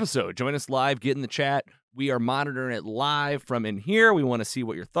 Join us live, get in the chat. We are monitoring it live from in here. We want to see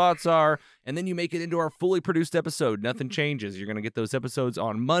what your thoughts are. And then you make it into our fully produced episode. Nothing changes. You're going to get those episodes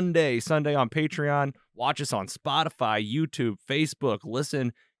on Monday, Sunday on Patreon. Watch us on Spotify, YouTube, Facebook.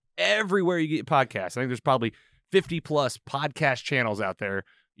 Listen everywhere you get podcasts. I think there's probably 50 plus podcast channels out there.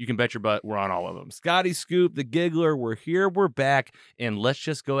 You can bet your butt we're on all of them. Scotty Scoop, the Giggler, we're here, we're back, and let's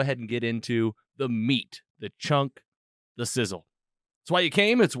just go ahead and get into the meat, the chunk, the sizzle. It's why you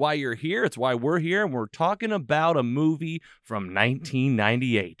came, it's why you're here, it's why we're here, and we're talking about a movie from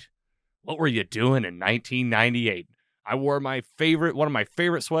 1998. What were you doing in 1998? I wore one of my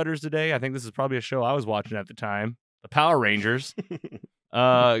favorite sweaters today. I think this is probably a show I was watching at the time, the Power Rangers.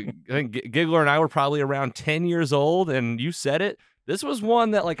 I think Giggler and I were probably around 10 years old, and you said it. This was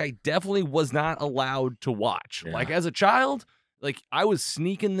one that, I definitely was not allowed to watch. Yeah. As a child, I was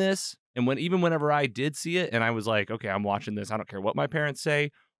sneaking this, and whenever I did see it, and I was like, okay, I'm watching this. I don't care what my parents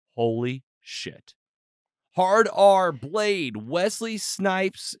say. Holy shit. Hard R Blade. Wesley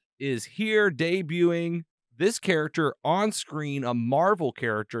Snipes is here debuting. This character on screen, a Marvel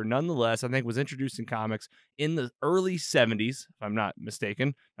character, nonetheless, I think was introduced in comics in the early 70s, if I'm not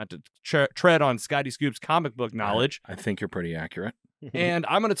mistaken, not to tread on Scotty Scoop's comic book knowledge. I think you're pretty accurate. And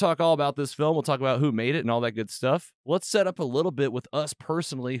I'm going to talk all about this film. We'll talk about who made it and all that good stuff. Let's set up a little bit with us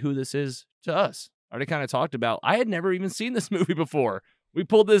personally, who this is to us. I already kind of talked about, I had never even seen this movie before. We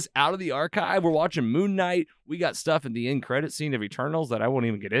pulled this out of the archive. We're watching Moon Knight. We got stuff in the end credit scene of Eternals that I won't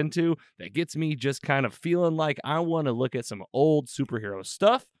even get into that gets me just kind of feeling like I want to look at some old superhero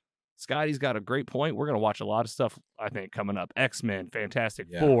stuff. Scotty's got a great point. We're going to watch a lot of stuff, I think, coming up. X-Men, Fantastic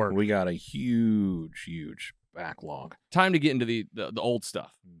Four. We got a huge backlog. Time to get into the old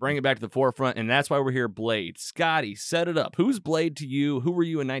stuff. Bring it back to the forefront, and that's why we're here, Blade. Scotty, set it up. Who's Blade to you? Who were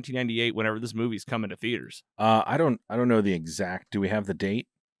you in 1998 whenever this movie's coming to theaters? I don't know the exact. Do we have the date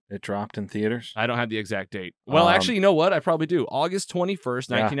it dropped in theaters? I don't have the exact date. Well, actually, you know what? I probably do. August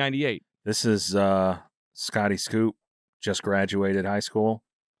 21st, 1998. This is Scotty Scoop, just graduated high school.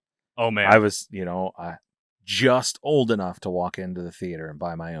 Oh, man. I was, just old enough to walk into the theater and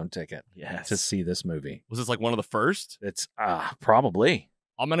buy my own ticket to see this movie. Was this one of the first? It's probably.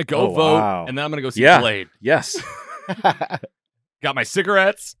 I'm going to go vote, wow. and then I'm going to go see Blade. Yes. Got my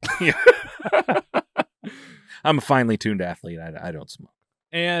cigarettes. I'm a finely tuned athlete. I don't smoke.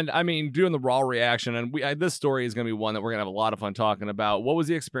 And, doing the raw reaction, and this story is going to be one that we're going to have a lot of fun talking about. What was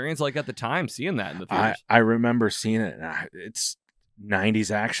the experience like at the time seeing that in the theaters? I remember seeing it, and it's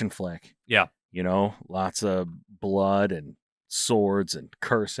 90s action flick. Yeah. Lots of blood and swords and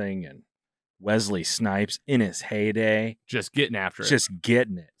cursing, and Wesley Snipes in his heyday. Just getting after it. Just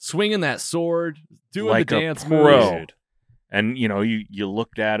getting it. Swinging that sword, doing like the dance a pro. moves. And, you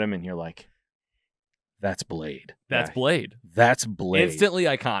looked at him and you're like, that's Blade. That's Blade. That's Blade. Instantly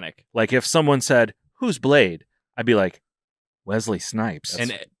iconic. Like if someone said, who's Blade? I'd be like, Wesley Snipes.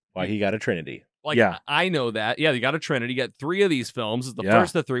 And why he got a Trinity. Like, Yeah. I know that. Yeah, you got a Trinity. You got 3 of these films. It's the Yeah.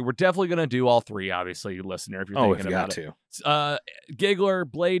 first of the 3. We're definitely going to do all 3, obviously, listener, if you're Oh, thinking if you about got it. to. Giggler,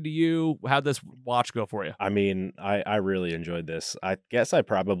 Blade, to you, how'd this watch go for you? I mean, I really enjoyed this. I guess I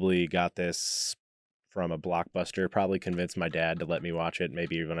probably got this from a Blockbuster. Probably convinced my dad to let me watch it.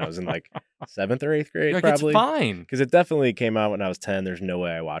 Maybe when I was in like 7th or 8th grade. You're like, probably it's fine. because it definitely came out when I was 10. There's no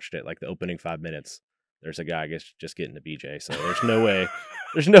way I watched it. Like the opening 5 minutes, there's a guy just getting a BJ. So there's no way.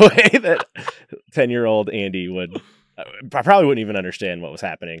 There's no way that 10-year-old Andy would. I probably wouldn't even understand what was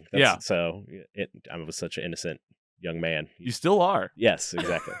happening. Yeah. So I was such an innocent young man. You still are. Yes,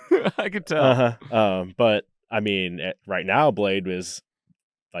 exactly. I could tell. But I mean, right now, Blade was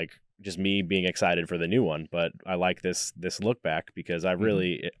like just me being excited for the new one. But I like this look back because I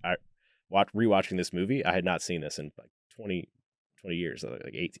really rewatching this movie. I had not seen this in like 20 years,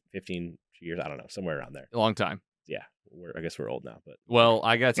 like 15 years. I don't know, somewhere around there. A long time. Yeah, I guess we're old now. But Well,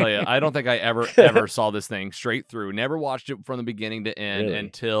 I gotta tell you, I don't think I ever saw this thing straight through. Never watched it from the beginning to end Really?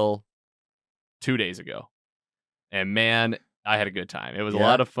 until 2 days ago. And man, I had a good time. It was a Yeah?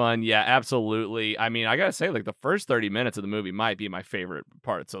 lot of fun. Yeah, absolutely. I mean, I gotta say, like the first 30 minutes of the movie might be my favorite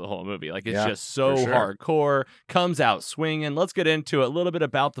parts of the whole movie. Like it's Yeah, just so for sure. hardcore. Comes out swinging. Let's get into it. A little bit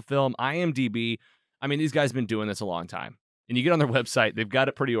about the film. IMDb. I mean, these guys have been doing this a long time. And you get on their website, they've got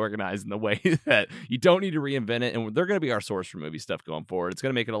it pretty organized in the way that you don't need to reinvent it. And they're going to be our source for movie stuff going forward. It's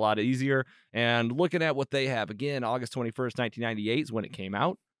going to make it a lot easier. And looking at what they have, again, August 21st, 1998 is when it came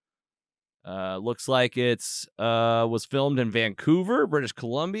out. Looks like it's was filmed in Vancouver, British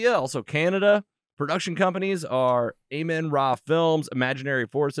Columbia, also Canada. Production companies are Amen Ra Films, Imaginary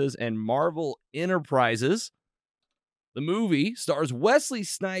Forces, and Marvel Enterprises. The movie stars Wesley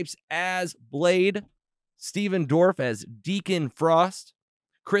Snipes as Blade, Stephen Dorff as Deacon Frost,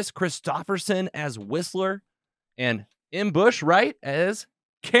 Chris Christopherson as Whistler, and M. Bush Wright as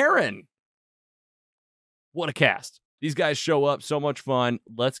Karen. What a cast. These guys show up. So much fun.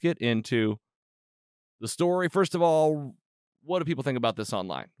 Let's get into the story. First of all, what do people think about this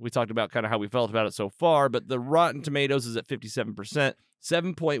online? We talked about kind of how we felt about it so far, but the Rotten Tomatoes is at 57%,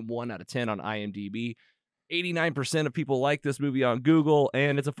 7.1 out of 10 on IMDb. 89% of people like this movie on Google,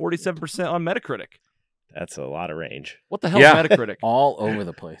 and it's a 47% on Metacritic. that's a lot of range. What the hell Yeah. is Metacritic? All over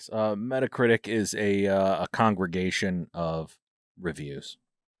the place. Metacritic is a congregation of reviews.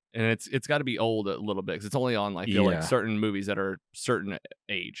 And it's got to be old a little bit because it's only on like I feel like Yeah. certain movies that are certain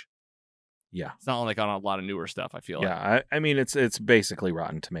age. Yeah. It's not like on a lot of newer stuff, I feel like. Yeah, I mean it's basically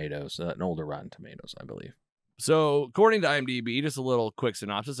Rotten Tomatoes, an older Rotten Tomatoes, I believe. So, according to IMDb, just a little quick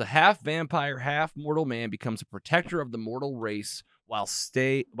synopsis: a half vampire, half mortal man becomes a protector of the mortal race while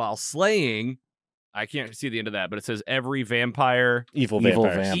slaying. I can't see the end of that, but it says every vampire, Evil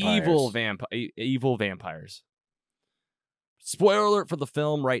Vampires. evil vampires. Spoiler alert for the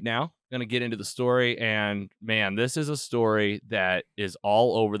film right now. Going to get into the story, and man, this is a story that is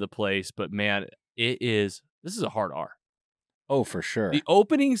all over the place. But man, this is a hard R. Oh, for sure. The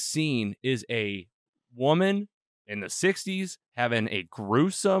opening scene is a woman in the 60s having a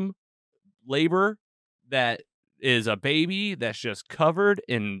gruesome labor that is a baby that's just covered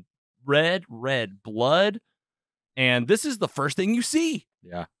in red blood. And this is the first thing you see.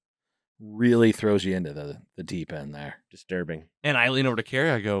 Yeah. Really throws you into the deep end there. Disturbing. And I lean over to Carrie.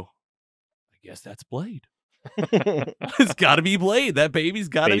 I go, I guess that's Blade. It's got to be Blade. That baby's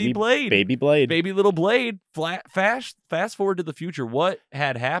got to be Blade. Baby Blade. Baby little Blade. Fast forward to the future. What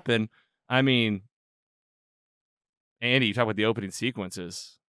had happened? I mean, Andy, you talk about the opening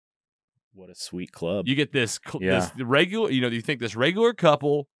sequences. What a sweet club. You get this Yeah. regular, you think this regular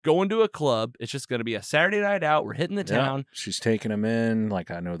couple going to a club. It's just going to be a Saturday night out. We're hitting the Yeah. town. She's taking him in, like,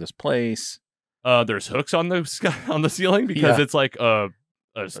 I know this place. There's hooks on the sky, on the ceiling because Yeah. it's like a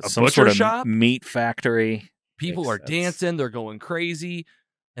Some butcher sort of shop. meat factory. People Makes are sense. dancing. They're going crazy.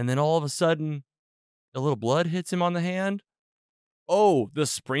 And then all of a sudden, a little blood hits him on the hand. Oh, the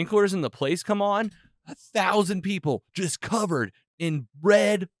sprinklers in the place come on. 1,000 people just covered in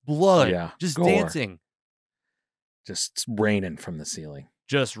red blood. Yeah, Just gore. dancing. Just raining from the ceiling.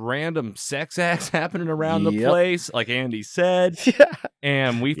 Just random sex acts happening around the Yep. place, like Andy said. Yeah.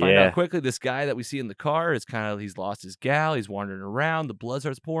 And we find Yeah. out quickly this guy that we see in the car is he's lost his gal. He's wandering around. The blood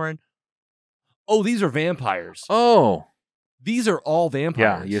starts pouring. Oh, these are vampires. Oh, These are all yeah.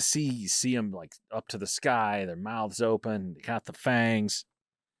 vampires. You see them like up to the sky. Their mouths open. They got the fangs.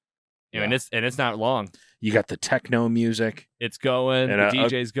 And it's not long. You got the techno music. It's going. And the a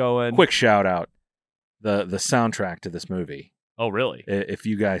DJ's going. Quick shout out. The soundtrack to this movie, Oh, really? if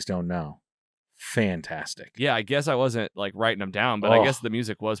you guys don't know, fantastic. Yeah, I guess I wasn't like writing them down, but I Oh. guess the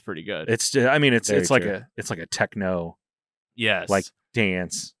music was pretty good. It's just, I mean, it's Very like true. it's like a techno yes. like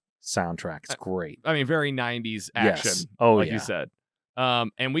dance. soundtrack. It's great. I mean, very 90s action. Yes. Oh, like yeah. you said.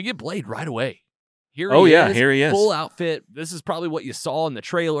 And we get Blade right away. Here Here he is. Full outfit. This is probably what you saw in the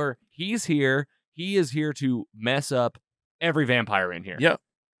trailer. He's here. He is here to mess up every vampire in here. Yep.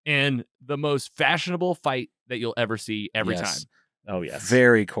 And the most fashionable fight that you'll ever see every Yes. time. Oh yes.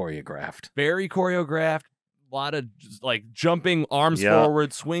 Very choreographed. Very choreographed. A lot of like jumping arms Yeah.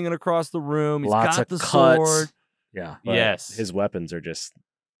 forward, swinging across the room. He's Lots got of the cuts. sword. Yeah. But Yes. His weapons are just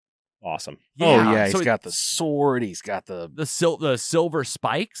awesome. Oh yeah, So he's got the sword. He's got the the silver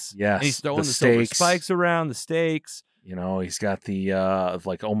spikes. Yes, And he's throwing the the silver stakes. spikes around, the stakes. you know, he's got the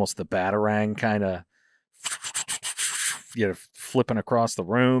like almost the batarang kind of flipping across the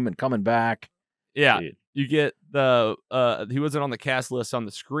room and coming back. Yeah. Dude. You get the he wasn't on the cast list on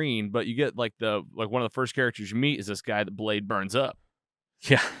the screen, but you get like one of the first characters you meet is this guy that Blade burns up.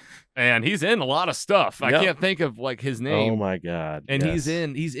 Yeah. And he's in a lot of stuff. I Yep. can't think of like his name. Oh my god. And yes.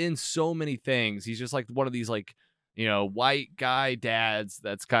 he's in so many things. He's just like one of these like, white guy dads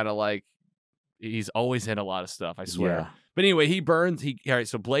that's kind of like he's always in a lot of stuff, I swear. Yeah. But anyway, all right,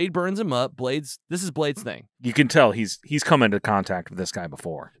 so Blade burns him up. This is Blade's thing. You can tell he's come into contact with this guy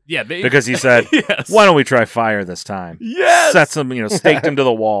before. Yeah, Because he said, yes. "Why don't we try fire this time?" Yes. Sets him, staked him to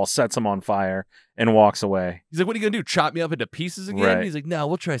the wall, sets him on fire, and walks away. He's like, "What are you gonna do? Chop me up into pieces again?" Right. He's like, "No,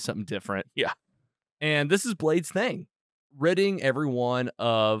 we'll try something different." Yeah. And this is Blade's thing, ridding everyone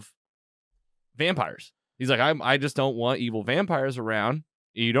of vampires. He's like, I just don't want evil vampires around.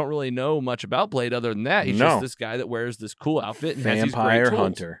 You don't really know much about Blade other than that. He's No. just this guy that wears this cool outfit and has these great Vampire tools.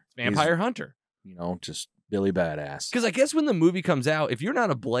 hunter. Vampire hunter. Just Billy Badass. Because I guess when the movie comes out, if you're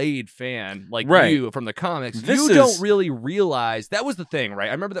not a Blade fan like Right. you from the comics, This you don't is- really realize that was the thing, right?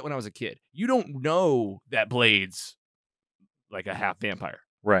 I remember that when I was a kid. You don't know that Blade's like a half vampire.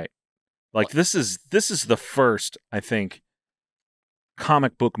 Right. Like this is the first, I think,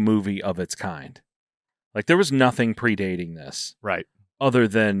 comic book movie of its kind. Like there was nothing predating this Right. other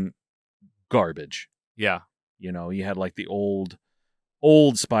than garbage. Yeah. You had like the old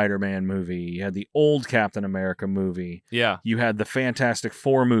Spider-Man movie, you had the old Captain America movie, Yeah. you had the Fantastic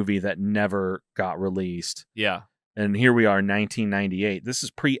Four movie that never got released. Yeah. And here we are, 1998. This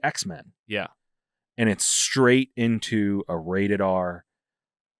is pre-X-Men. Yeah. And it's straight into a rated R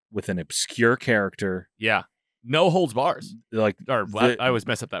with an obscure character. Yeah. No holds bars. Like Or I always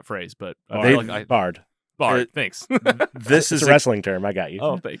mess up that phrase, but I Bard. feel like Bard. Bard. it- Thanks. this It's is a wrestling term. I got you.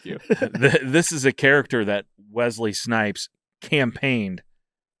 Oh, thank you. this is a character that Wesley Snipes campaigned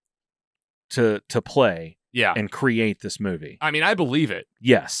to play Yeah. and create this movie. I mean, I believe it.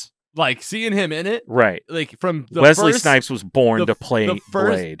 Yes. Like seeing him in it, Right. like from the Wesley first, Snipes was born the- to play the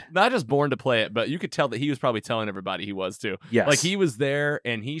first, Blade. not just born to play it, but you could tell that he was probably telling everybody he was too. Yes. Like he was there,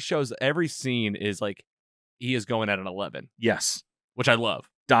 and he shows every scene is like he is going at an 11, Yes. which I love.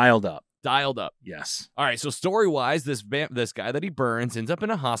 Dialed up. Dialed up. Yes. All right, so story wise, this guy that he burns ends up in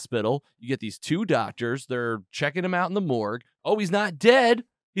a hospital. You get these two doctors. They're checking him out in the morgue. Oh, he's not dead.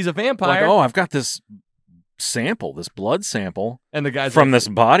 He's a Like, vampire. oh, I've got this blood sample and the guy's from like, this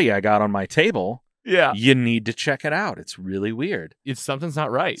body I got on my table. Yeah, You need to check it out. It's really weird. something's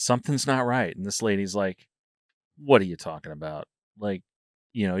not right. Something's not right. And this lady's like, "What are you talking about?" Like,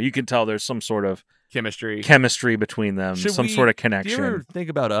 you can tell there's some sort of Chemistry. between them, Should some we- sort of Do connection. you ever think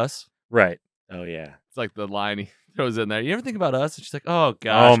about us? Right. Oh yeah. It's like the line he throws in there. You ever think about us? And she's like, oh,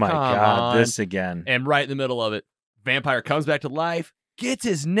 gosh. Oh my come God, on. this again. And right in the middle of it, vampire comes back to life, gets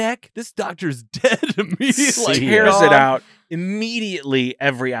his neck. This doctor's dead immediately. Like, Tears it gone. out. Immediately,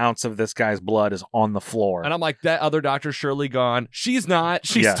 every ounce of this guy's blood is on the floor. And I'm like, that other doctor's surely gone. She's not.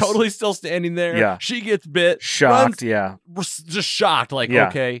 She's Yes. totally still standing there. Yeah. She gets bit. Shocked, runs, yeah. just shocked. Like, Yeah.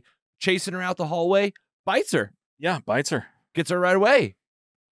 okay. Chasing her out the hallway, bites her. Yeah, bites her. Gets her right away.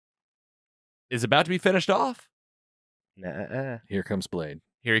 Is about to be finished off. Nah. Here comes Blade.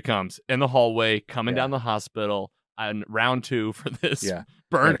 Here he comes in the hallway, coming Yeah. down the hospital on round 2 for this Yeah.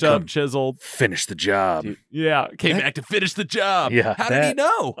 burnt Gotta up, come. chiseled. Finish the job. Dude. Yeah, came That- back to finish the job. Yeah. How did he That-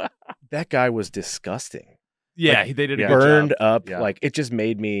 know? That guy was disgusting. Yeah, they did a yeah. good Burned job. up. Yeah. Like it just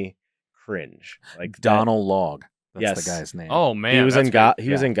made me cringe. Like that- Donald Logg. That's Yes. the guy's name. Oh man, he was that's in great. He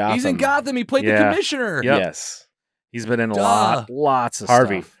was in Gotham. He's in Gotham. He played the Yeah. commissioner. Yep. Yes. He's been in Duh. lots of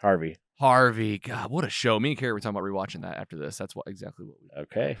Harvey. stuff. Harvey. God, what a show. Me and Carrie were talking about rewatching that after this. That's exactly what we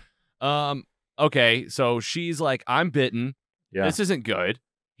Okay. Okay, so she's like, I'm bitten. Yeah. This isn't good.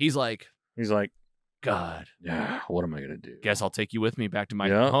 He's like, He's like, God, yeah, what am I going to do? guess I'll take you with me back to my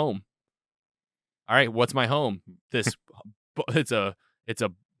Yeah. home. All right, what's my home? This it's a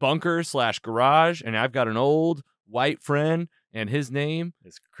bunker / garage, and I've got an old white friend, and his name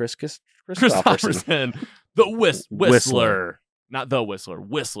It's Chris Christopherson. Christopherson, the Whistler. not the Whistler,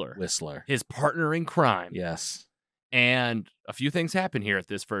 Whistler. Whistler. His partner in crime. Yes. And a few things happen here at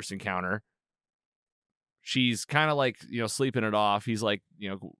this first encounter. She's kind of like, sleeping it off. He's like,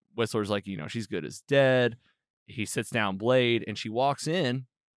 Whistler's like, she's good as dead. He sits down Blade, and she walks in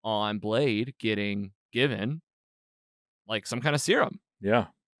on Blade getting given like some kind of serum. Yeah.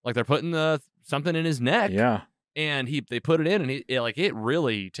 Like they're putting something in his neck. Yeah. And they put it in, and it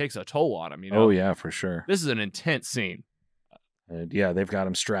really takes a toll on him. Oh, yeah, for sure. This is an intense scene. Yeah, they've got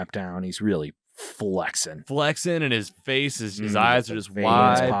him strapped down. He's really flexing. And his face, his eyes are just Veins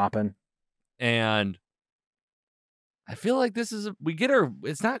wide. popping. And I feel like we get her,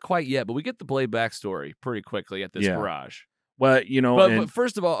 it's not quite yet, but we get the Blade backstory pretty quickly at this garage. Well, But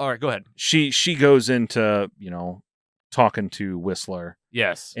first of all right, go ahead. She goes into, talking to Whistler.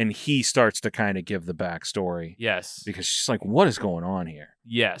 Yes. And he starts to kind of give the backstory. Yes. Because she's like, what is going on here?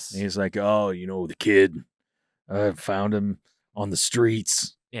 Yes. And he's like, oh, the kid, I found him on the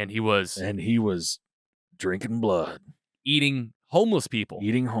streets. And he was drinking blood. Eating homeless people.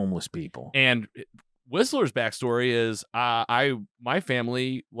 And Whistler's backstory is my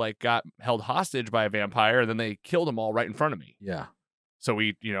family got held hostage by a vampire, and then they killed them all right in front of me. Yeah. So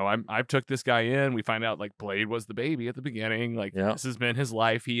I took this guy in. We find out Blade was the baby at the beginning. This has been his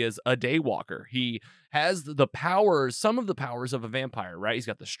life. He is a daywalker. He has the powers, some of the powers of a vampire, right? He's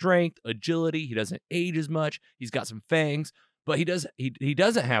got the strength, agility. He doesn't age as much. He's got some fangs, but he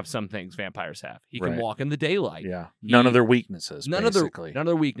doesn't have some things vampires have. He can walk in the daylight. Yeah. None of their weaknesses. None of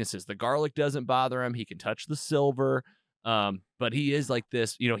their weaknesses. The garlic doesn't bother him. He can touch the silver. But he is like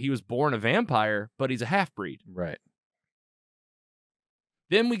this. He was born a vampire, but he's a half-breed. Right.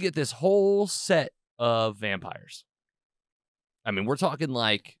 Then we get this whole set of vampires. I mean, we're talking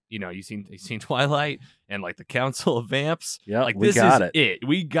you've seen Twilight and the Council of Vamps. Yeah, we this got is it.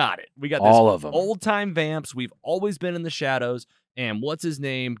 We got it. We got all of them. Old time vamps. We've always been in the shadows. And what's his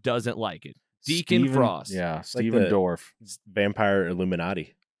name doesn't like it. Deacon Frost. Yeah, Steven Dorff. Vampire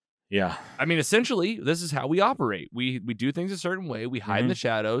Illuminati. Yeah. I mean, essentially, this is how we operate. We do things a certain way. We hide in the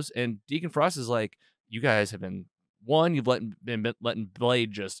shadows. And Deacon Frost is like, you guys have been. One, you've been letting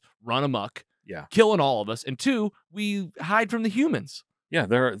Blade just run amok, killing all of us, and two, we hide from the humans. Yeah,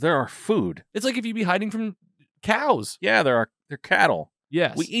 there are food. It's like if you'd be hiding from cows. Yeah, they're cattle.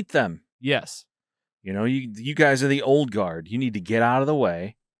 Yes, we eat them. Yes, you guys are the old guard. You need to get out of the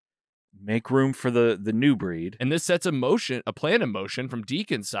way, make room for the new breed. And this sets a plan in motion from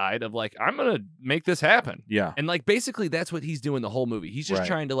Deacon's side of I'm gonna make this happen. Yeah, and basically that's what he's doing the whole movie. He's just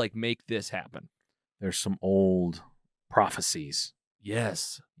trying to make this happen. There's some old prophecies.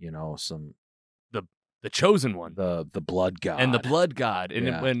 Yes. Some the chosen one. The blood god. And the blood god.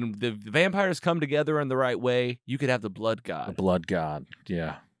 And when the vampires come together in the right way, you could have the blood god. The blood god.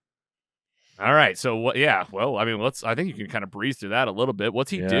 Yeah. All right. So what well, I mean, I think you can kind of breeze through that a little bit.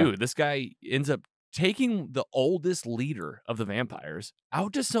 What's he do? This guy ends up taking the oldest leader of the vampires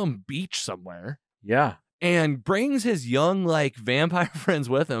out to some beach somewhere. Yeah. And brings his young vampire friends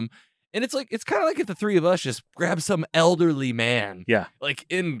with him. And it's kind of like if the three of us just grab some elderly man,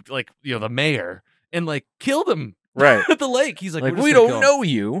 the mayor, and killed him right at the lake. He's like we don't know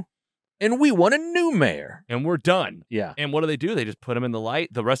you, and we want a new mayor, and we're done. Yeah. And what do? They just put him in the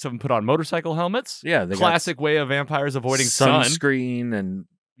light. The rest of them put on motorcycle helmets. Yeah, they classic way of vampires avoiding sunscreen and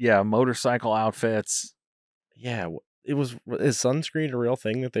motorcycle outfits. Yeah. Is sunscreen a real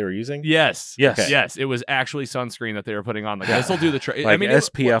thing that they were using? Yes. Okay. Yes. It was actually sunscreen that they were putting on. This will do the trick.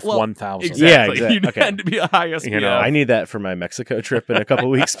 SPF 1000. Exactly. Yeah, exactly. You had to be a high SPF. I need that for my Mexico trip in a couple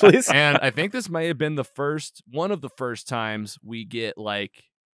weeks, please. And I think this may have been one of the first times we get an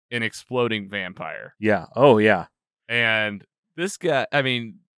exploding vampire. Yeah. Oh, yeah. And this guy,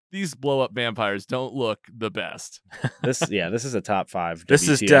 these blow up vampires don't look the best. This is a top 5. This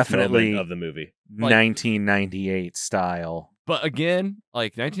is definitely of the movie. 1998 style. But again,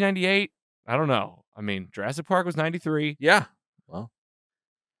 1998, I don't know. Jurassic Park was 93. Yeah. Well,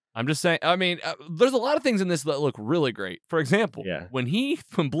 I'm just saying. There's a lot of things in this that look really great. For example, when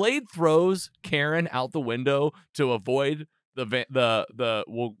Blade throws Karen out the window to avoid we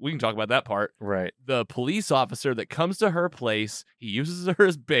can talk about that part. Right. The police officer that comes to her place, he uses her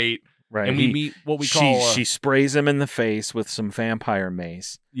as bait. Right. And we meet what we call... She sprays him in the face with some vampire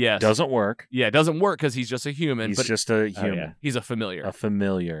mace. Yes. Doesn't work. Yeah, it doesn't work because he's just a human. He's just a human. Yeah. He's a familiar. A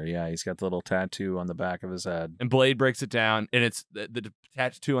familiar, yeah. He's got the little tattoo on the back of his head. And Blade breaks it down, and it's the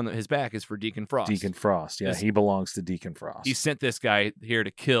tattoo on his back is for Deacon Frost. Deacon Frost, yeah. He belongs to Deacon Frost. He sent this guy here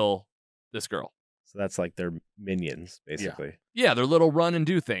to kill this girl. So that's like their minions, basically. Yeah, they're little run and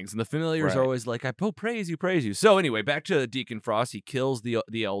do things, and the familiars are Right. always like, "I praise you." So anyway, back to Deacon Frost. He kills the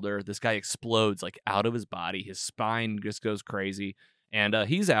elder. This guy explodes like out of his body. His spine just goes crazy, and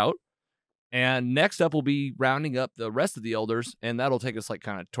he's out. And next up, we'll be rounding up the rest of the elders, and that'll take us like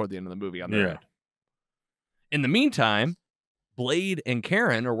kind of toward the end of the movie on their end. In the meantime, Blade and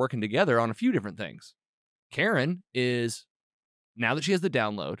Karen are working together on a few different things. Karen is, now that she has the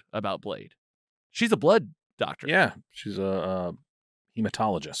download about Blade, she's a blood doctor. Yeah, she's a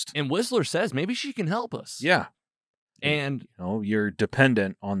hematologist. And Whistler says maybe she can help us. Yeah. And You're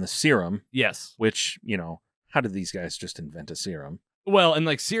dependent on the serum, yes. which, how did these guys just invent a serum? Well, and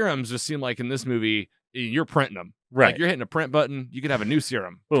like serums just seem like in this movie, you're printing them. Right. Like you're hitting a print button, you could have a new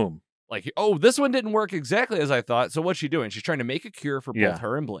serum. Boom. Like, oh, this one didn't work exactly as I thought. So what's she doing? She's trying to make a cure for both Yeah.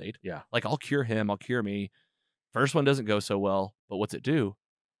 her and Blade. Yeah. Like, I'll cure him, I'll cure me. First one doesn't go so well, but what's it do?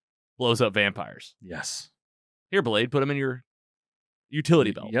 Blows up vampires. Yes. Here, Blade, put them in your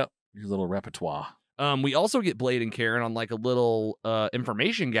utility belt. Yep. Your little repertoire. We also get Blade and Karen on like a little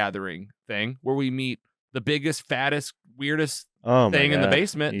information gathering thing where we meet the biggest, fattest, weirdest thing in the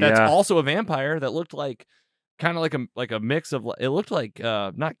basement. That's Yeah. also a vampire that looked like kind of like a mix of. It looked like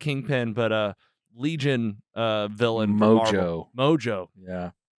not Kingpin, but a Legion villain. from Marvel. Mojo.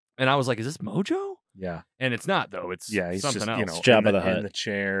 Yeah. And I was like, is this Mojo? Yeah. And it's not though. It's Yeah. He's something just, else. Jabba in the Hutt. in the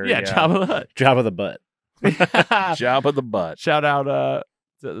chair. Yeah, Jabba the Hutt. Jabba the butt. Jabba the butt. Shout out the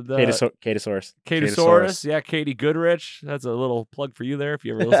Catosaurus. Catosaurus. Yeah, Katie Goodrich. That's a little plug for you there if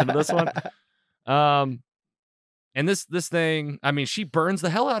you ever listen to this one. And this thing, I mean, she burns the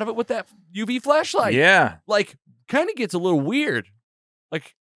hell out of it with that UV flashlight. Yeah. Like, kind of gets a little weird.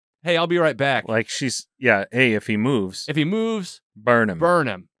 Like, hey, I'll be right back. Like hey, if he moves, If he moves, burn him. burn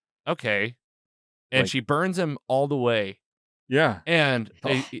him. Okay. And Like- she burns him all the way Yeah. and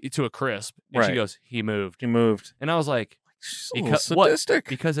to a crisp. And she Right. goes, he moved. He moved. And I was like, She's Because- a what? little sadistic.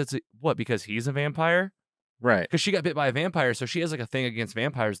 because because he's a vampire? Right. Because she got bit by a vampire, so she has like a thing against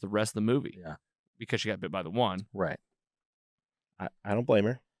vampires the rest of the movie. Yeah. Because she got bit by the one. Right. I don't blame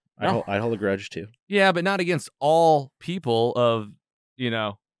her. No. I'd hold a grudge too. Yeah, but not against all people of,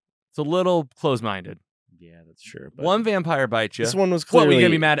 it's a little close-minded. Yeah, that's true. But One vampire bites you. this one was What, clearly. were you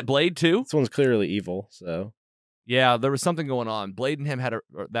going to be mad at Blade too? This one's clearly evil. So Yeah, there was something going on. Blade and him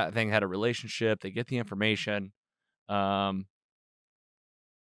that thing had a relationship. They get the information.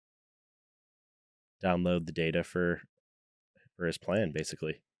 download the data for his plan,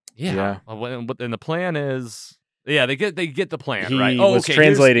 basically. Yeah. And the plan is, they get the plan, He right? was okay,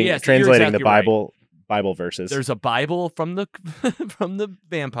 translating you're the exactly right. Bible verses. There's a Bible from the from the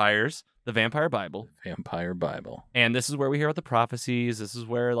vampires, the Vampire Bible. Vampire Bible. And this is where we hear about the prophecies. This is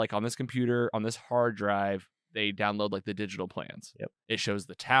where, like, on this computer, on this hard drive, they download like the digital plans. Yep. It shows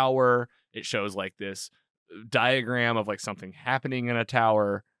the tower. It shows like this diagram of like something happening in a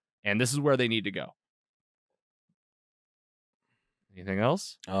tower. And this is where they need to go. Anything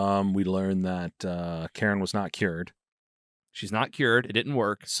else? We learned that Karen was not cured, She's not cured. It didn't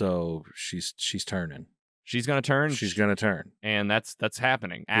work. so she's turning. She's gonna turn. She's gonna turn. and that's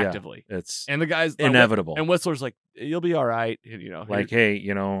happening actively. It's And the guys inevitable. And Whistler's like, you'll be all right. And, like, hey,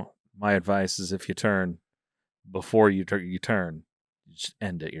 my advice is if you turn before you turn, just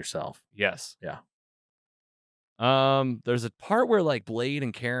end it yourself. yes. Yeah. There's a part where like Blade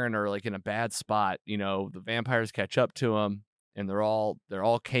and Karen are like in a bad spot. The vampires catch up to them, and they're all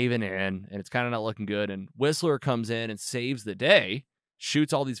caving in, and it's kind of not looking good. And Whistler comes in and saves the day,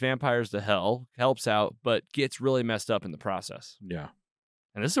 shoots all these vampires to hell, helps out, but gets really messed up in the process. Yeah.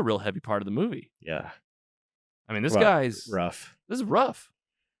 And this is a real heavy part of the movie. yeah, I mean, this Rough- guy's rough. This is rough.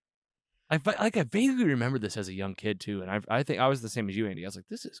 I vaguely remember this as a young kid too, and I think I was the same as you, Andy. I was like,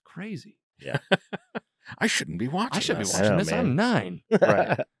 this is crazy. I shouldn't be watching. I should be this. watching know, this. man. I'm 9.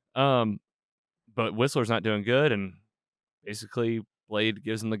 Right. But Whistler's not doing good, and basically Blade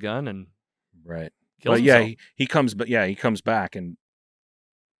gives him the gun and Right. kills But yeah, himself. he comes. But yeah, he comes back, and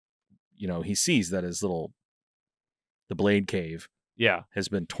he sees that the Blade cave Yeah. has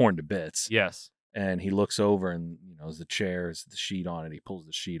been torn to bits, Yes. and he looks over, and as the chair is the sheet on it, he pulls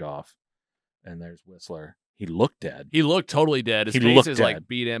the sheet off, and there's Whistler. He looked dead, He looked totally dead. His He face looked is like dead.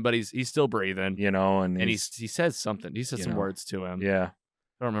 beat in, but he's still breathing. and And he says something. He says you some know, words to him. yeah,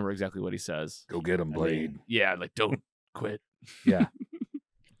 I don't remember exactly what he says. go get him, I Blade. mean- Yeah, like don't quit. Yeah,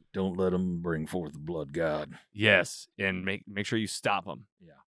 don't let him bring forth the blood god. Yes, and make sure you stop him.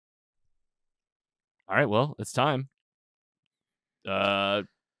 Yeah. All right, well, it's time.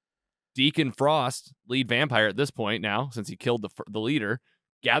 Deacon Frost, lead vampire at this point now, since he killed the leader,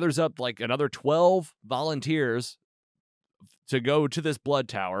 gathers up like another 12 volunteers to go to this blood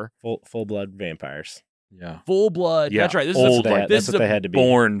tower. Full blood vampires. Yeah. Full blood. Yeah, That's right. This old, is like, this that's is what a they had to be.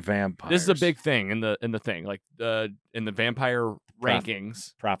 Born vampires. This is a big thing in the thing, like in the vampire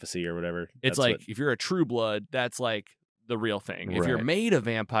rankings. Prophecy or whatever. It's That's like what- if you're a true blood, that's like the real thing. If you're Right. made a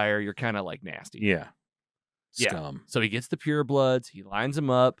vampire, you're kind of like nasty. Yeah. Yeah. Scum. So he gets the pure bloods, he lines them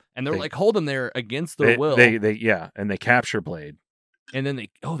up, and they're They- like hold them there against their will. They and they capture Blade. and then they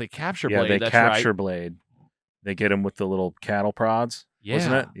capture Yeah, Blade. they That's capture right. Blade. They get him with the little cattle prods,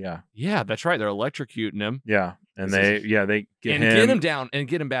 wasn't it? Yeah. Yeah, that's right. They're electrocuting him. Yeah. And This they get and him. get him down and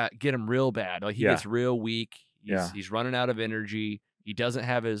get him real bad. Like he Yeah. gets real weak. Yeah. He's running out of energy. He doesn't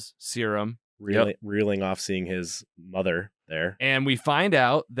have his serum. reeling off seeing his mother there. And we find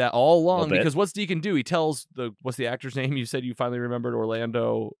out that all along, bit. because what's Deacon do? He tells what's the actor's name? You said you finally remembered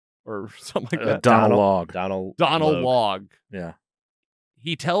Orlando or something like that. Donald Log. Donald Donald Logue. Log. Yeah.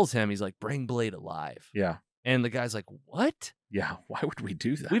 He tells him, he's like, bring Blade alive. Yeah. And the guy's like, what? Yeah. Why would we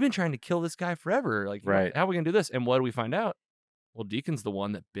do that? We've been trying to kill this guy forever. Like, Right. how are we going to do this? And what do we find out? Well, Deacon's the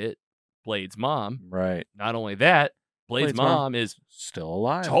one that bit Blade's mom. Right. Not only that, Blade's mom is still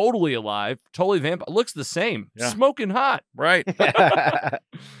alive. totally alive, totally vampire. Looks the same, Yeah. smoking hot. Right.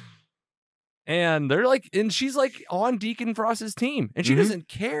 And they're like, and she's like on Deacon Frost's team, and she Mhm. doesn't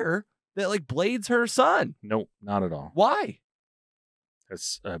care that like Blade's her son. Nope. Not at all. Why?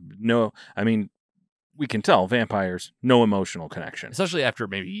 It's no. I mean, we can tell vampires no emotional connection. Especially after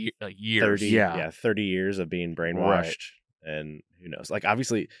maybe years. 30, Yeah. 30 years of being brainwashed. And who knows? Like,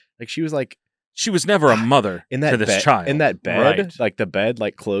 obviously, like she was like She was never a mother in that to this bed, child. in that bed, Right. like the bed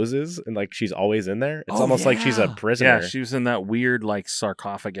like closes and like she's always in there. It's Oh, almost like she's a yeah. prisoner. Yeah, she was in that weird like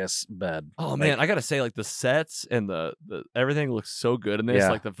sarcophagus bed. Oh man, I gotta say, like the sets and the everything looks so good in this.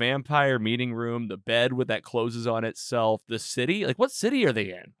 Yeah. Like the vampire meeting room, the bed with that closes on itself, the city. Like what city are they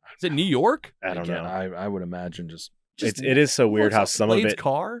in? Is it New York? I don't Again, know. I would imagine just It is so weird how some of Blade's it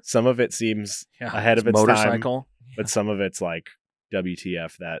car. some of it seems yeah, ahead of its time, motorcycle. but some of it's like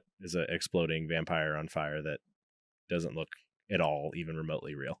WTF, that is an exploding vampire on fire that doesn't look at all even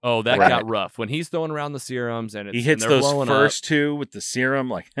remotely real. Oh, that Right. got rough when he's throwing around the serums and it's, He hits and they're those blowing first two with the serum.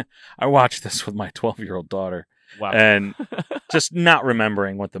 Like I watched this with my 12-year-old daughter, up. Wow. and just not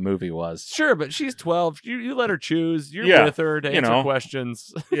remembering what the movie was. Sure, but she's 12. You let her choose. You're Yeah, with her to you answer know.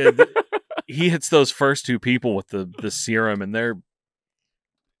 questions. Yeah, he hits those first two people with the serum, and they're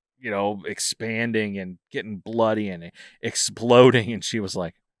expanding and getting bloody and exploding, and she was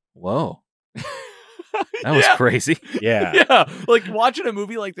like, "Whoa, that was Yeah. crazy." Yeah. Yeah, like watching a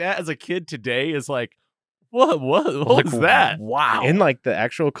movie like that as a kid today is like, what Like, was that? Wow. In like the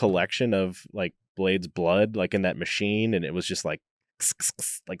actual collection of like Blade's blood, like in that machine, and it was just like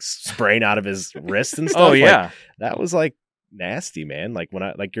like spraying out of his wrist and stuff. Oh like, yeah, that was like nasty, man. Like when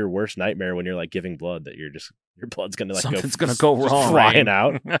like your worst nightmare when you're like giving blood, that your blood's gonna like something's go gonna go just wrong. flying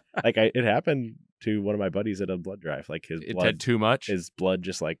out. Like it happened to one of my buddies at a blood drive. Like his It blood, had too much. his blood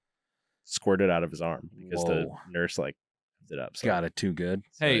just like squirted out of his arm because the Whoa. nurse like it up. So, Got it too good.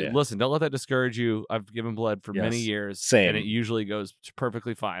 so, Hey, yeah. listen, don't let that discourage you. I've given blood for many Yes. years. Same. And it usually goes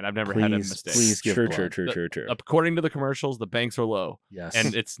perfectly fine. I've never had a Please, mistake. please give true, blood. true. According to the commercials, the banks are low. Yes,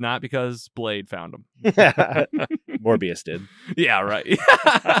 And it's not because Blade found them. Morbius did. Yeah, right.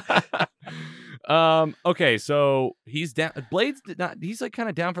 Okay, so he's down. Blade's not. He's like kind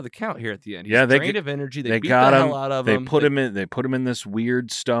of down for the count here at the end. He's Yeah, they drained g- of energy. They they beat got the him. hell out of they him. put him in. They put him in this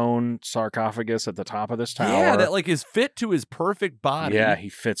weird stone sarcophagus at the top of this tower. Yeah, that like is fit to his perfect body. Yeah, he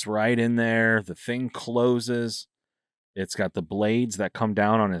fits right in there. The thing closes. It's got the blades that come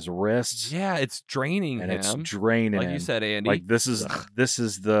down on his wrists, Yeah, it's draining and him. it's draining like him. you said, Andy. Like this is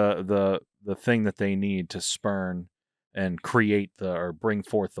the thing that they need to spurn and create or bring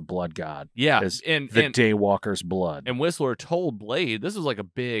forth the blood god. yeah, is and the Daywalker's blood. and Whistler told Blade this was like a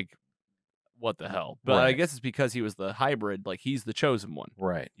big, what the hell? But I Right. guess it's because he was the hybrid. Like he's the chosen one.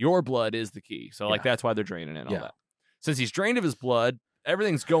 Right. Your blood is the key. So like Yeah. that's why they're draining it and all Yeah. that. Since he's drained of his blood,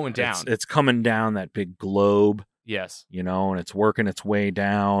 everything's going down. It's coming down that big globe, yes. and it's working its way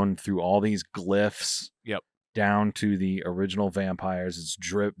down through all these glyphs. Yep. Down to the original vampires. It's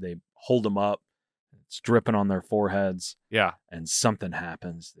They hold them up. It's dripping on their foreheads, Yeah. and something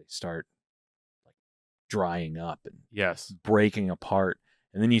happens. They start like drying up and Yes. breaking apart,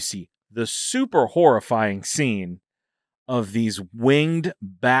 and then you see the super horrifying scene of these winged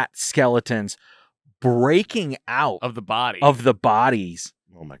bat skeletons breaking out Of the body. of the bodies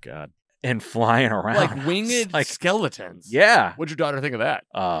Oh my god. and flying around like winged Like, skeletons. yeah. What'd your daughter think of that?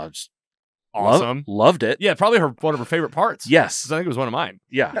 Just Awesome. loved it. Yeah, probably one of her favorite parts. Yes. 'Cause I think it was one of mine.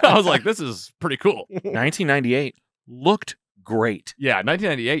 Yeah. I was like, this is pretty cool. 1998 looked great. Yeah,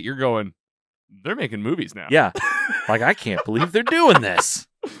 1998, you're going, they're making movies now. Yeah. Like, I can't believe they're doing this.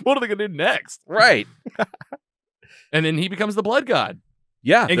 What are they gonna do next? Right. And then he becomes the blood god.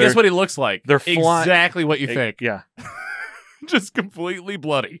 Yeah. And guess what he looks like? They're exactly what you think. Yeah. Just completely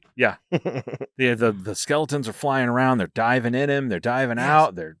bloody. Yeah. The skeletons are flying around. They're diving in him. They're diving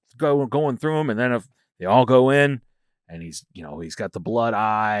out. They're going through him. And then if they all go in, and he's got the blood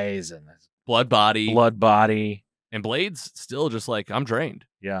eyes and the Blood body. And Blade's still just like, I'm drained.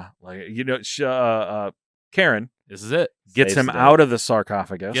 Yeah. Like, Karen. This is it. Gets him out of the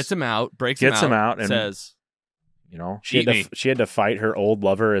sarcophagus. Gets him out. Breaks him him out. And says, she had to fight her old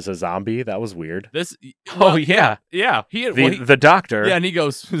lover as a zombie. That was weird. Yeah. The doctor. Yeah, and he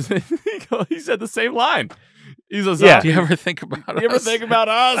goes, he said the same line. He's a zombie. Yeah. Do you ever think about us? You ever think about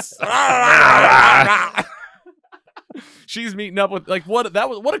us? She's meeting up with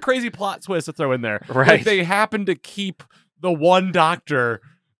what a crazy plot twist to throw in there. Right. Like they happened to keep the one doctor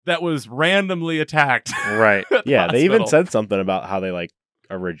that was randomly attacked. Right. Yeah, they even said something about how they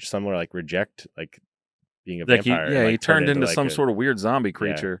reject being a vampire. He turned into some sort of weird zombie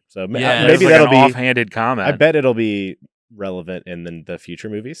creature. Yeah. So maybe that'll be an offhanded comment. I bet it'll be relevant in the future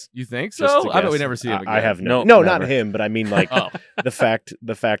movies. You think so? I bet we never see him again. I have no, never. Not him, but I mean the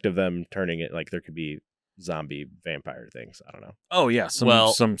fact of them turning it there could be zombie vampire things. I don't know. Oh yeah,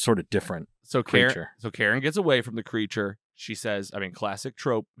 some sort of different creature. Karen gets away from the creature. She says, classic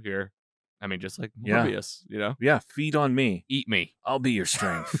trope here. Just like Morbius, Yeah, feed on me. Eat me. I'll be your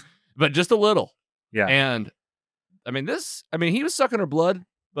strength. But just a little. Yeah. And he was sucking her blood,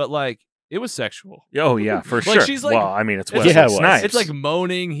 but it was sexual. Oh yeah, for sure. She's like, it's Wesley Snipes. It's like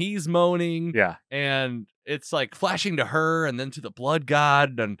moaning, he's moaning. Yeah. And it's like flashing to her and then to the blood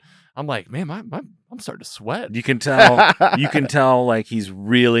god. And I'm like, man, I'm starting to sweat. You can tell like he's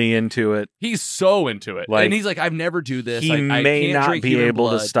really into it. He's so into it. And he's like, I've never do this. He may not be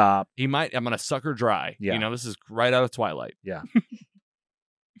able to stop. He might. I'm going to suck her dry. Yeah. This is right out of Twilight. Yeah.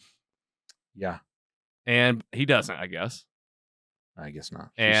 Yeah. And he doesn't, I guess. I guess not.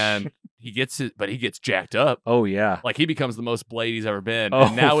 And he gets jacked up. Oh yeah. Like he becomes the most Blade he's ever been. Oh,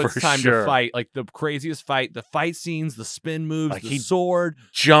 and now it's time to fight. Like the craziest fight, the fight scenes, the spin moves, the sword.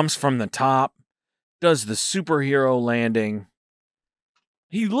 Jumps from the top, does the superhero landing.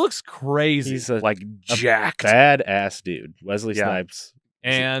 He looks crazy. He's jacked. Badass dude. Wesley Snipes.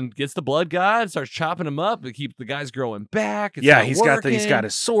 And gets the blood god, starts chopping him up to keep the guys growing back. It's he's got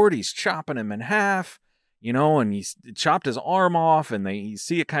his sword, he's chopping him in half. And he's chopped his arm off, and you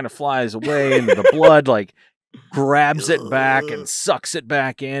see it kind of flies away, and the blood grabs it back and sucks it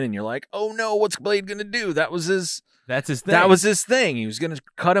back in, and you're like, oh no, what's Blade gonna do? That's his thing. That was his thing. He was gonna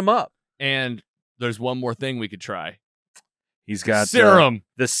cut him up. And there's one more thing we could try. He's got serum.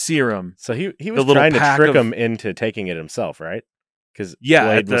 The serum. So he was trying to trick him into taking it himself, right? Because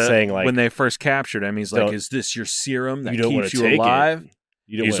Blade was saying when they first captured him, he's like, "Is this your serum that keeps you alive?"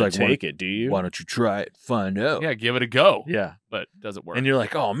 You don't want to take it, do you? Why don't you try it? Find out. Yeah, give it a go. Yeah, but it doesn't work. And you're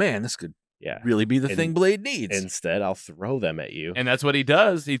like, oh man, this could really be the thing Blade needs. Instead, I'll throw them at you. And that's what he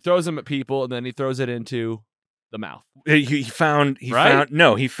does. He throws them at people, and then he throws it into the mouth. He found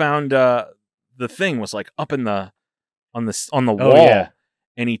the thing was up in the on the wall,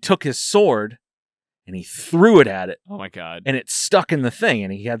 and he took his sword and he threw it at it. Oh my god! And it stuck in the thing,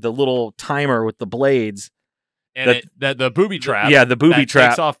 and he had the little timer with the blades. And the booby trap. Yeah, the booby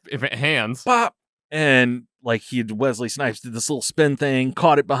trap takes off hands. Pop. And Wesley Snipes did this little spin thing,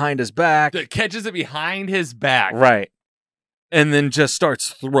 caught it behind his back. That catches it behind his back. Right. And then just starts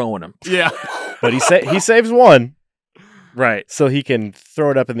throwing him. Yeah. But he saves one. Right. So he can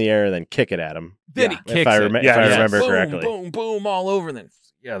throw it up in the air and then kick it at him. Then he kicks if I remember boom, correctly. Boom, boom, all over. And then,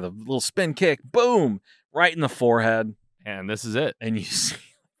 the little spin kick, boom, right in the forehead. And this is it. And you see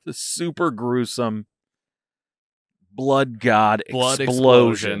the super gruesome blood god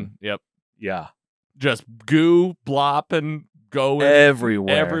explosion. Yep. Yeah. Just goo blopping, going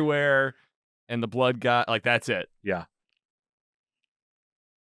everywhere. And the blood god, that's it. Yeah.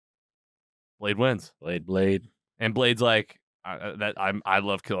 Blade wins. Blade. And Blade's like, I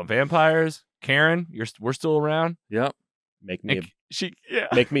love killing vampires. Karen, we're still around. Yep. Make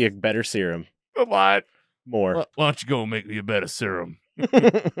me a better serum. Come on. More. Why don't you go make me a better serum?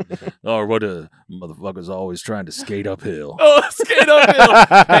 Or what motherfuckers always trying to skate uphill. Oh, skate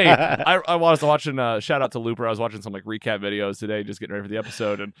uphill. Hey, I was watching, shout out to Looper. I was watching some recap videos today, just getting ready for the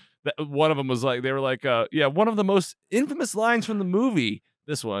episode. And one of them was they were like, one of the most infamous lines from the movie.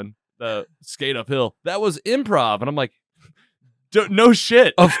 This one, the skate uphill, that was improv. And I'm like, no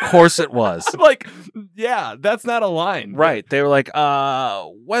shit. Of course it was. I'm like, yeah, that's not a line. Right. They were like,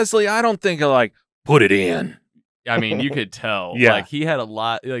 Wesley, I don't think put it in. I mean, you could tell. Yeah. He had a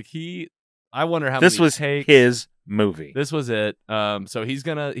lot. I wonder how this many was takes. his movie. This was it. So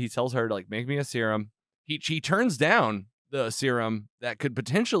he tells her to like make me a serum. She turns down the serum that could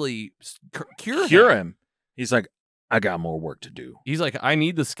potentially cure him. He's like, I got more work to do. He's like, I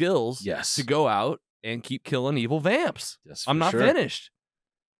need the skills Yes. to go out and keep killing evil vamps. Yes, I'm for not sure. finished.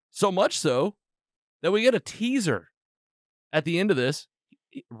 So much so that we get a teaser at the end of this.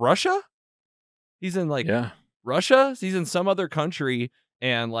 Russia? He's in like Russia? He's in some other country,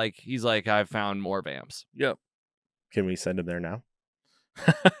 and like he's like, I've found more vamps. Yep. Can we send him there now?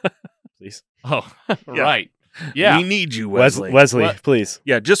 Please. Oh, right. Yeah. We need you, Wesley. Wesley, What? please.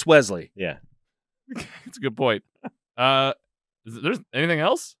 Yeah, just Wesley. Yeah. That's a good point. There's anything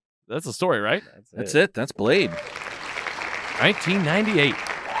else? That's the story, right? That's it. That's Blade. 1998.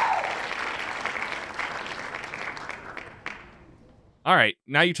 All right,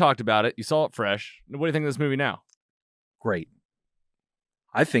 now you talked about it. You saw it fresh. What do you think of this movie now? Great.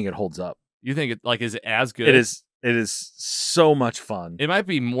 I think it holds up. You think is it as good? It is. It is so much fun. It might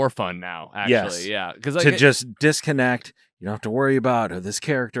be more fun now, actually. Yes. Yeah, because to just disconnect. You don't have to worry about this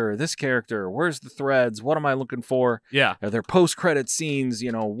character or this character. Where's the threads? What am I looking for? Yeah. Are there post-credit scenes?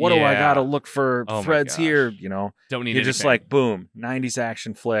 What do I got to look for Oh my threads gosh. here? Don't need You're just anything. like, boom, 90s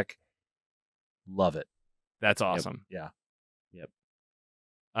action flick. Love it. That's awesome. Yeah.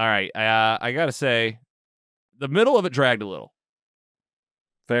 All right, I gotta say, the middle of it dragged a little,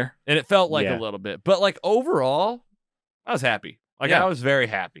 Fair. and it felt like Yeah. a little bit, but like overall, I was happy. Like Yeah. I was very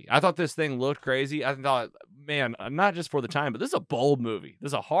happy. I thought this thing looked crazy. I thought, man, not just for the time, but this is a bold movie. This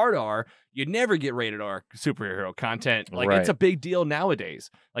is a hard R. You never get rated R superhero content. Like Right. it's a big deal nowadays.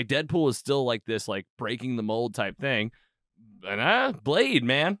 Like Deadpool is still like this, like breaking the mold type thing. And Blade,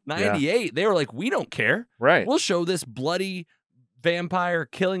 man, 98. They were like, we don't care. Right. We'll show this bloody vampire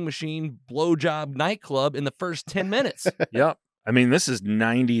killing machine blowjob nightclub in the first 10 minutes. Yep. I mean, this is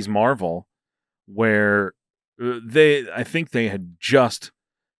 90s Marvel where I think they had just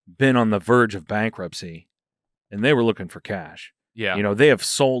been on the verge of bankruptcy and they were looking for cash. Yeah. They have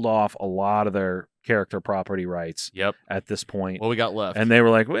sold off a lot of their character property rights Yep. at this point. What we got left. And they were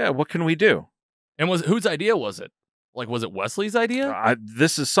like, well, yeah, what can we do? And whose idea was it? Like, was it Wesley's idea?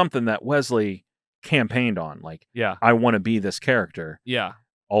 This is something that Wesley campaigned on. Like, Yeah. I want to be this character, Yeah.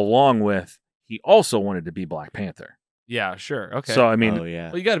 along with he also wanted to be Black Panther. Yeah, sure. Okay. So, I mean, Oh, yeah.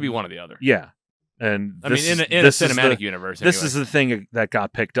 well, you got to be one or the other. yeah. And I mean, in a this is cinematic the- universe. This anyway. is the thing that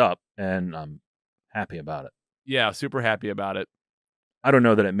got picked up, and I'm happy about it. Yeah, super happy about it. I don't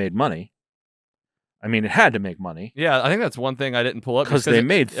know that it made money. I mean, it had to make money. Yeah, I think that's one thing I didn't pull up Because they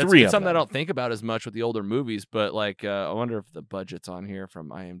made three it's of something I them. don't think about as much with the older movies, but like I wonder if the budget's on here from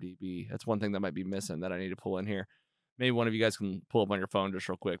IMDb. That's one thing that might be missing that I need to pull in here. Maybe one of you guys can pull up on your phone just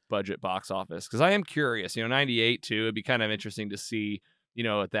real quick, budget box office, because I am curious. 98 too. It'd be kind of interesting to see,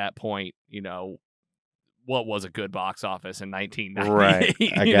 at that point, what was a good box office in 1998.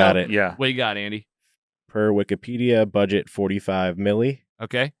 Right. I got it. Yeah. What you got, Andy? Per Wikipedia, budget 45 milli,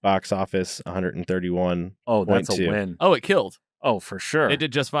 Okay. box office 131. Oh, that's a 0.2. win. Oh, it killed. Oh, for sure. It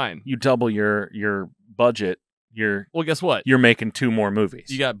did just fine. You double your budget, you're Well, guess what? making 2 more movies.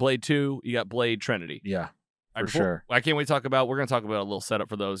 You got Blade 2, you got Blade Trinity. yeah. All right, For sure. I can't wait to we're going to talk about a little setup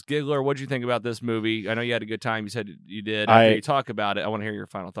for those. Giggler, what'd you think about this movie? I know you had a good time. You said you did. After you talk about it, I want to hear your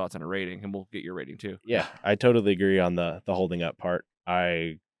final thoughts on a rating, and we'll get your rating too. Yeah, I totally agree on the holding up part.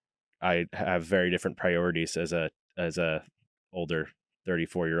 I have very different priorities as a older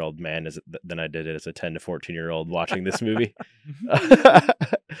 34-year-old man than I did as a 10 to 14-year-old watching this movie.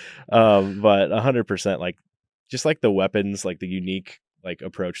 But 100%, like just like the weapons, like the unique like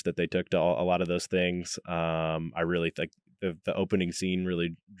approach that they took to a lot of those things. I really think the opening scene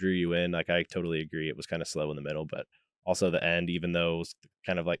really drew you in. Like I totally agree. It was kind of slow in the middle, but also the end, even though it was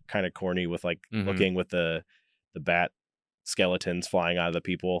kind of corny with like Mhm. looking with the bat skeletons flying out of the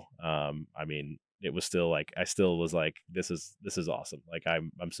people. I mean, it was still like I still was like, this is awesome. Like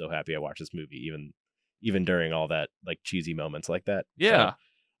I'm so happy I watched this movie, even during all that like cheesy moments like that. Yeah.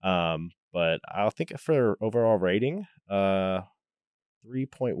 So, but I'll think for overall rating,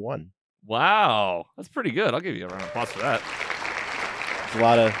 3.1. Wow. That's pretty good. I'll give you a round of applause for that.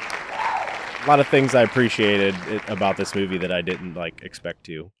 A lot of things I appreciated about this movie that I didn't like expect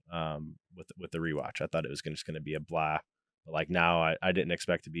to. With the rewatch, I thought it was just going to be a blah. But like now, I didn't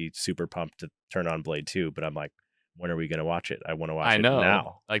expect to be super pumped to turn on Blade 2. But I'm like, when are we going to watch it? I want to watch it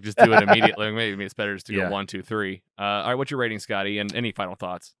now. Like just do it immediately. Maybe it's better just to Yeah. go 1, 2, 3. All right. What's your rating, Scotty? And any final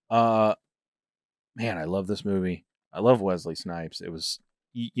thoughts? Man, I love this movie. I love Wesley Snipes. It was,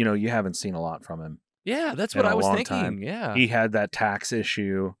 you haven't seen a lot from him. Yeah, that's In what a I was long thinking. time. Yeah. He had that tax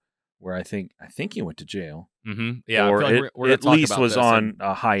issue where I think he went to jail. Mm-hmm. Yeah, or I feel like we're gonna at talk least about was this on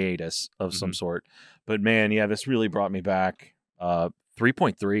a hiatus of some sort. But man, yeah, this really brought me back.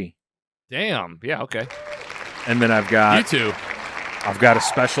 3.3. Damn. Yeah. Okay. And then I've got You too. I've got a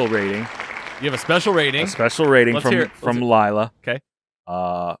special rating. You have a special rating. A special rating Let's hear it. from Lila. Okay.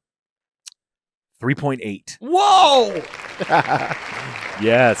 3.8. Whoa!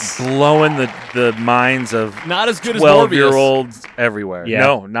 Yes. Blowing the minds of Not as good as Morbius. 12-year-olds everywhere. Yeah.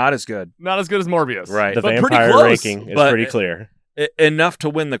 No, not as good. Not as good as Morbius. Right. The But pretty vampire close. ranking is But- pretty clear. Enough to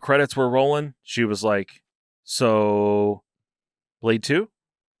when the credits were rolling, she was like, "So, Blade 2?"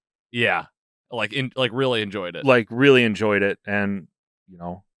 Yeah. Like really enjoyed it. Like really enjoyed it, and you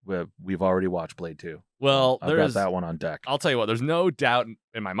know we've already watched Blade 2. Well, I've got there's that one on deck. I'll tell you what, there's no doubt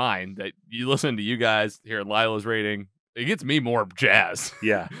in my mind that you listen to you guys hear Lila's rating, it gets me more jazzed.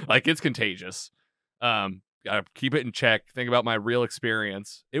 Yeah. Like it's contagious. Gotta keep it in check. Think about my real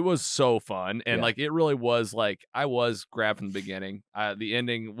experience. It was so fun. And Yeah. like it really was like I was grabbed from the beginning. The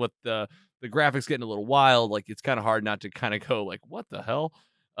ending with the graphics getting a little wild, like it's kind of hard not to kind of go like, what the hell?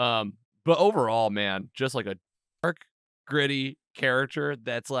 But overall, man, just like a dark, gritty character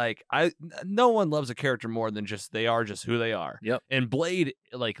that's like no one loves a character more than just they are just who they are. Yep. And Blade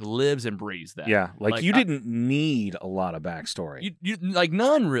like lives and breathes that. Yeah, like you I- didn't need a lot of backstory. You like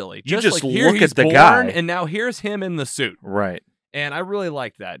none really. You just like, here look he's at the born, guy. and now here's him in the suit. Right. And I really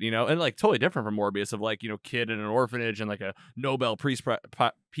like that, and like totally different from Morbius of like, kid in an orphanage and like a Nobel Peace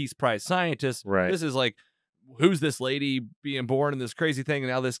Prize scientist. Right. This is like, who's this lady being born in this crazy thing,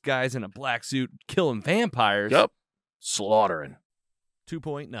 and now this guy's in a black suit killing vampires. Yep. Slaughtering.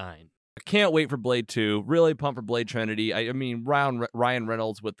 2.9. I can't wait for Blade 2. Really pumped for Blade Trinity. I mean, Ryan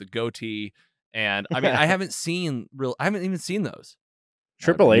Reynolds with the goatee, and I mean, I haven't even seen those.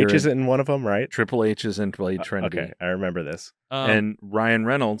 Triple H you're is in one of them, right? Triple H is in Blade Trinity. Okay, I remember this. And Ryan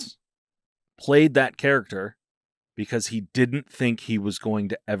Reynolds played that character because he didn't think he was going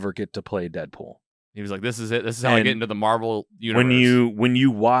to ever get to play Deadpool. He was like, "This is it. This is how I And get into the Marvel universe." When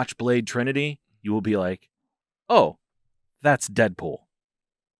you watch Blade Trinity, you will be like, "Oh, that's Deadpool."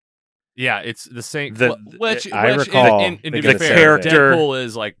 Yeah, it's the same. I recall in thinking the the character- Deadpool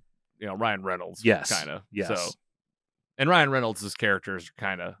is like Ryan Reynolds. Yes, kind of. yes. So, and Ryan Reynolds' characters are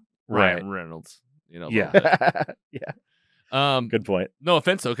kind of Right. Ryan Reynolds. A little Yeah. bit. Yeah. Good point. No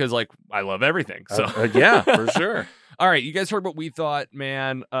offense though, because like I love everything. So Yeah, for sure. All right, you guys heard what we thought,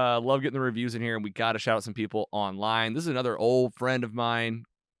 man. Love getting the reviews in here, and we got to shout out some people online. This is another old friend of mine,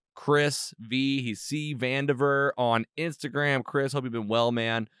 Chris V. He's C. Vandiver on Instagram. Chris, hope you've been well,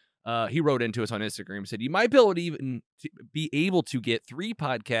 man. He wrote into us on Instagram, said, you might be able to get 3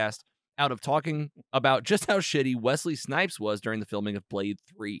 podcasts out of talking about just how shitty Wesley Snipes was during the filming of Blade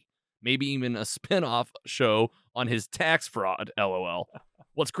 3. Maybe even a spin-off show on his tax fraud, LOL.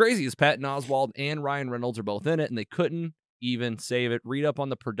 What's crazy is Patton Oswalt and Ryan Reynolds are both in it, and they couldn't even save it. Read up on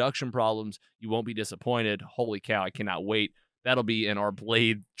the production problems. You won't be disappointed. Holy cow, I cannot wait. That'll be in our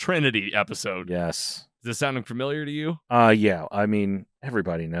Blade Trinity episode. Yes. Is this sounding familiar to you? Yeah. I mean,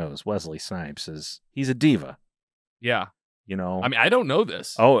 everybody knows Wesley Snipes he's a diva. Yeah. You know. I mean, I don't know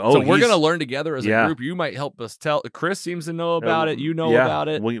this. Oh, so we're he's- going to learn together as a Yeah. group. You might help us tell. Chris seems to know about it. You know Yeah, about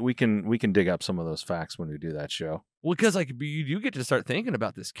it. We can dig up some of those facts when we do that show. Well, because like you get to start thinking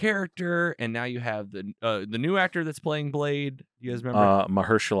about this character, and now you have the new actor that's playing Blade. You guys remember?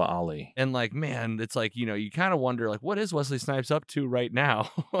 Mahershala Ali. And like, man, it's like you kind of wonder like, what is Wesley Snipes up to right now?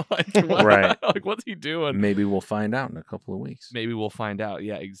 Right. Like, what's he doing? Maybe we'll find out in a couple of weeks. Maybe we'll find out.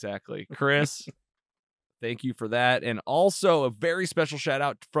 Yeah, exactly. Chris, thank you for that. And also a very special shout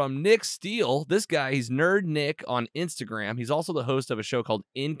out from Nick Steele. This guy, he's Nerd Nick on Instagram. He's also the host of a show called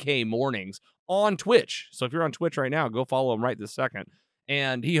NK Mornings on Twitch. So if you're on Twitch right now, go follow him right this second.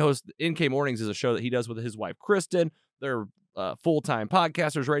 And he hosts NK Mornings is a show that he does with his wife, Kristen. They're full-time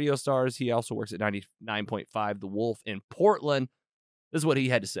podcasters, radio stars. He also works at 99.5 The Wolf in Portland. This is what he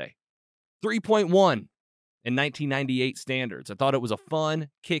had to say. 3.1 in 1998 standards. I thought it was a fun,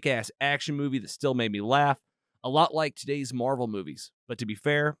 kick-ass action movie that still made me laugh. A lot like today's Marvel movies. But to be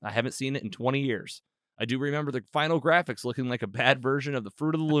fair, I haven't seen it in 20 years. I do remember the final graphics looking like a bad version of the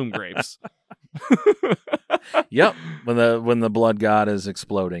Fruit of the Loom grapes. Yep. When the blood god is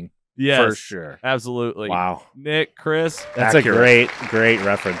exploding. Yes, For sure. absolutely. Wow. Nick, Chris. That's Accurate. a great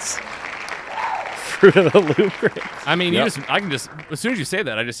reference. Fruit of the Loom grapes. I mean, Yep. I can just, as soon as you say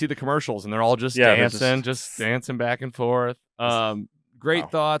that, I just see the commercials and they're all just Yeah, they're dancing, just dancing back and forth. Great Wow.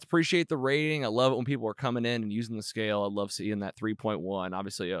 thoughts. Appreciate the rating. I love it when people are coming in and using the scale. I love seeing that 3.1.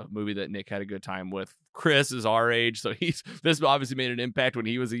 Obviously, a movie that Nick had a good time with. Chris is our age, so this obviously made an impact when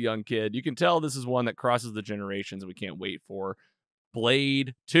he was a young kid. You can tell this is one that crosses the generations, and we can't wait for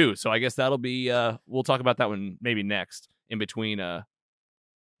Blade 2. So I guess that'll be we'll talk about that one maybe next in between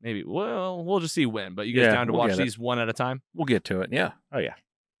maybe we'll just see when. But you guys down to watch these one at a time? We'll get to it. Yeah. Oh yeah.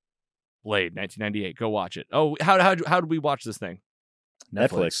 Blade 1998. Go watch it. Oh, how did we watch this thing?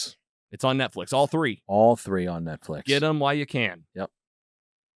 Netflix. It's on Netflix. All three. All three on Netflix. Get them while you can. Yep.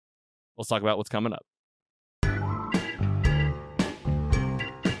 Let's talk about what's coming up.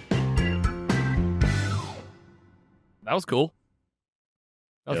 That was cool.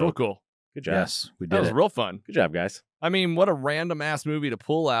 That was real cool. Good job. Yes, we did. That was real fun. Good job, guys. I mean, what a random ass movie to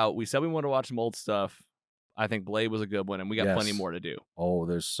pull out. We said we wanted to watch some old stuff. I think Blade was a good one, and we got plenty more to do. Oh,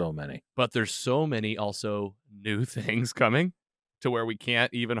 there's so many. But there's so many also new things coming to where we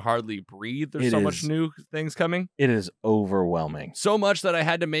can't even hardly breathe. There's so much new things coming. It is overwhelming. So much that I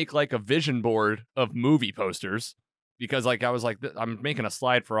had to make like a vision board of movie posters because like I was like, I'm making a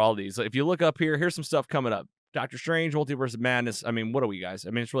slide for all these. If you look up here, here's some stuff coming up. Doctor Strange, Multiverse of Madness. I mean, what are we, guys? I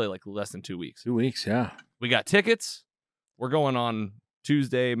mean, it's really like less than 2 weeks. 2 weeks, yeah. We got tickets. We're going on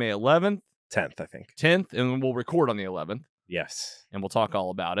Tuesday, May 11th. 10th, I think. 10th, and we'll record on the 11th. Yes. And we'll talk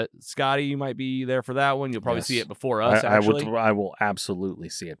all about it. Scotty, you might be there for that one. You'll probably see it before us, I actually. will absolutely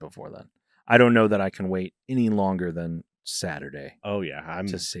see it before then. I don't know that I can wait any longer than Saturday. Oh, yeah.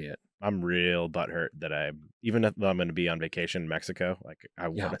 To see it. I'm real butthurt that even though I'm going to be on vacation in Mexico, like I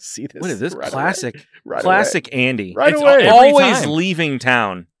want to see this. What is this? Right Classic. away. Right classic away. Andy. Right it's away. Always time. leaving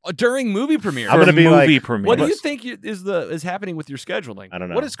town. During movie premiere. I'm going to be movie like, premiere. What do you think is happening with your scheduling? I don't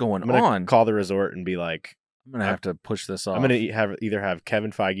know. What is going I'm gonna on? call the resort and be like, I'm going to have to push this off. I'm going to either have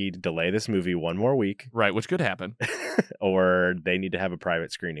Kevin Feige delay this movie one more week. Right, which could happen. Or they need to have a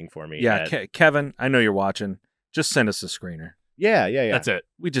private screening for me. Yeah, Kevin, I know you're watching. Just send us a screener. Yeah. That's it.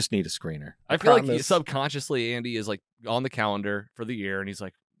 We just need a screener. I feel like subconsciously Andy is like on the calendar for the year, and he's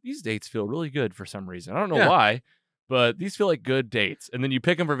like, these dates feel really good for some reason. I don't know why, but these feel like good dates. And then you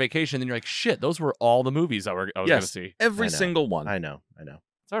pick them for vacation, and then you're like, shit, those were all the movies I was going to see. Every single one. I know.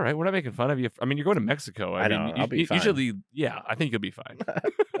 It's all right. We're not making fun of you. I mean, you're going to Mexico. I know. mean, I'll be fine. Usually, yeah, I think you'll be fine.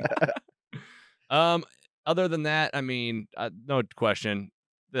 Other than that, I mean, no question.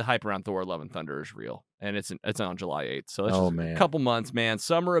 The hype around Thor: Love and Thunder is real, and it's on July 8th. So it's just a couple months, man.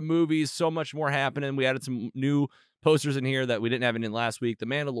 Summer of movies, so much more happening. We added some new posters in here that we didn't have in last week. The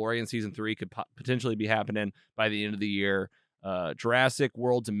Mandalorian season 3 could potentially be happening by the end of the year. Jurassic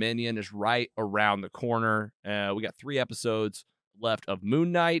World Dominion is right around the corner. We got 3 episodes left of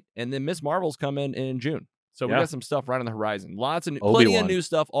Moon Knight, and then Ms. Marvel's coming in June. So we got some stuff right on the horizon. Plenty of new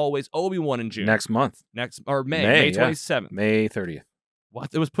stuff always. Obi-Wan in June. Next month. May 27th. May 30th. What?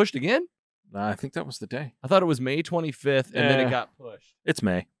 It was pushed again? I think that was the day. I thought it was May 25th, and then it got pushed. It's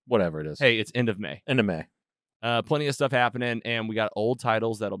May. Whatever it is. Hey, it's end of May. End of May. Plenty of stuff happening, and we got old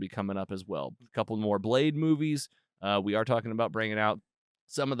titles that'll be coming up as well. A couple more Blade movies. We are talking about bringing out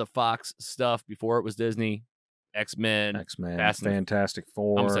some of the Fox stuff before it was Disney. X-Men, Fantastic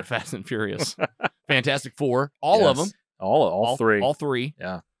Four. I almost said Fast and Furious. Fantastic Four. All of them. All three. All 3.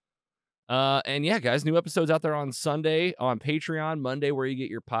 Yeah. And yeah, guys, new episodes out there on Sunday on Patreon, Monday where you get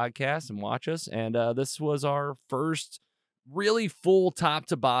your podcast and watch us. And this was our first really full top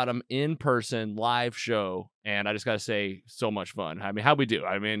to bottom in-person live show. And I just got to say, so much fun. I mean, how'd we do?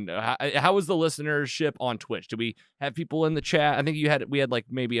 I mean, how was the listenership on Twitch? Did we have people in the chat? I think we had like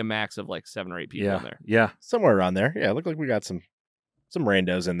maybe a max of like 7 or 8 people in there. Yeah. Somewhere around there. Yeah, it looked like we got some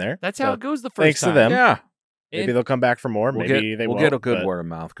randos in there. That's how it goes the first thanks time. to them. Yeah. Maybe they'll come back for more. We'll get a good word of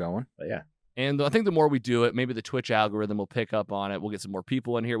mouth going. But yeah. And I think the more we do it, maybe the Twitch algorithm will pick up on it. We'll get some more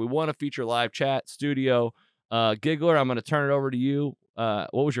people in here. We want to feature live chat, studio. Giggler, I'm going to turn it over to you.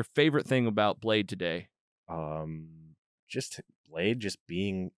 What was your favorite thing about Blade today? Just Blade just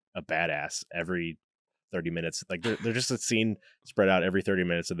being a badass every 30 minutes. Like they're just a scene spread out every 30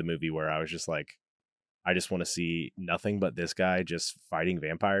 minutes of the movie where I was just like, I just want to see nothing but this guy just fighting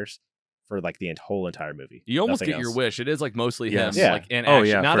vampires for like the whole entire movie. You almost Nothing get your else. wish. It is like mostly him. Yeah. Like, and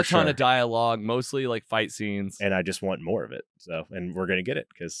action. Not for a ton sure. of dialogue, mostly like fight scenes. And I just want more of it. So, and we're gonna get it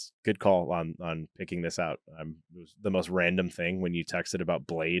because good call on picking this out. It was the most random thing when you texted about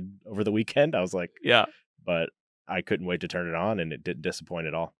Blade over the weekend. I was like, yeah, but I couldn't wait to turn it on, and it didn't disappoint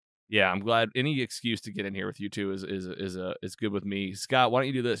at all. Yeah, I'm glad. Any excuse to get in here with you two is good with me. Scott, why don't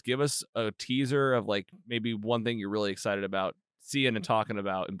you do this? Give us a teaser of like maybe one thing you're really excited about seeing and talking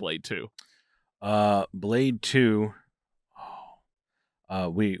about in Blade 2. Blade 2.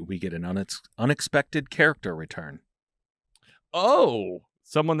 We get an unexpected character return. Oh,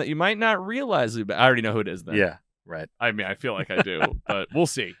 someone that you might not realize. I already know who it is then. Yeah, right. I mean, I feel like I do, but we'll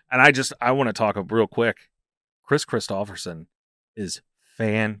see. And I want to talk real quick. Chris Christopherson is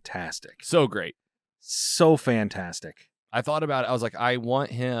fantastic. So great. So fantastic. I thought about it. I was like, I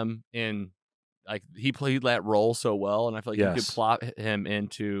want him in, like, he played that role so well, and I feel like you could Yes. plot him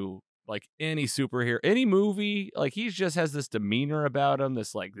into like any superhero, any movie. Like, he just has this demeanor about him,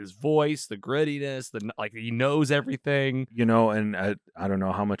 this like this voice, the grittiness, like he knows everything. You know, and I don't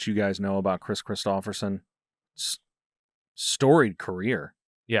know how much you guys know about Chris Christopherson. Storied career.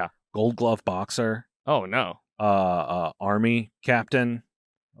 Yeah. Gold Glove boxer. Oh no, Army captain.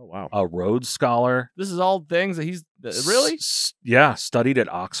 Oh wow. A Rhodes Scholar. this is all things that he's really Yeah, studied at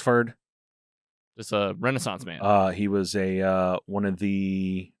Oxford. just a Renaissance man. He was a one of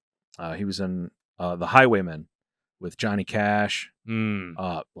the he was in The Highwaymen with Johnny Cash.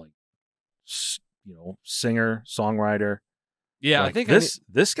 Like singer, songwriter. Yeah, Like, I think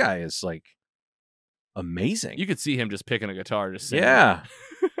this guy is like amazing. you could see him just picking a guitar, just singing. Yeah,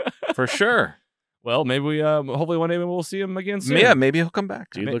 for sure. Well, maybe we hopefully one day we'll see him again soon. Yeah, maybe he'll come back.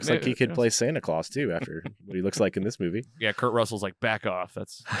 Dude May- looks may- like he could yes. play Santa Claus too after what he looks like in this movie. Yeah, Kurt Russell's like, back off.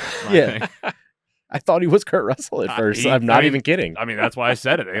 That's my Yeah. thing. I thought he was Kurt Russell at first. I'm not even kidding. I mean, that's why I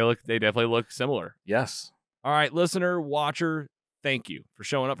said it. They definitely look similar. Yes. All right, listener, watcher, thank you for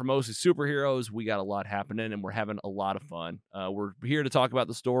showing up for Mostly Superheroes. We got a lot happening, and we're having a lot of fun. We're here to talk about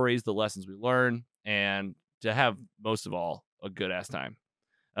the stories, the lessons we learn, and to have, most of all, a good-ass time.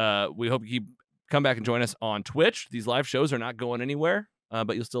 We hope you come back and join us on Twitch. These live shows are not going anywhere,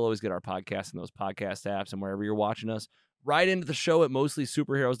 but you'll still always get our podcast in those podcast apps and wherever you're watching us. Right into the show at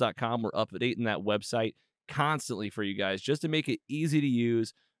mostlysuperheroes.com. We're updating that website constantly for you guys just to make it easy to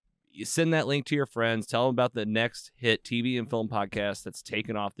use. You send that link to your friends. Tell them about the next hit TV and film podcast that's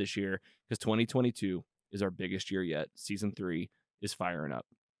taken off this year, because 2022 is our biggest year yet. Season 3 is firing up.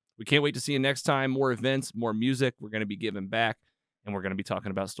 We can't wait to see you next time. More events, more music. We're going to be giving back, and we're going to be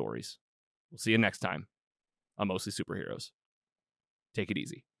talking about stories. We'll see you next time on Mostly Superheroes. Take it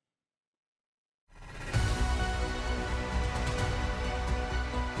easy.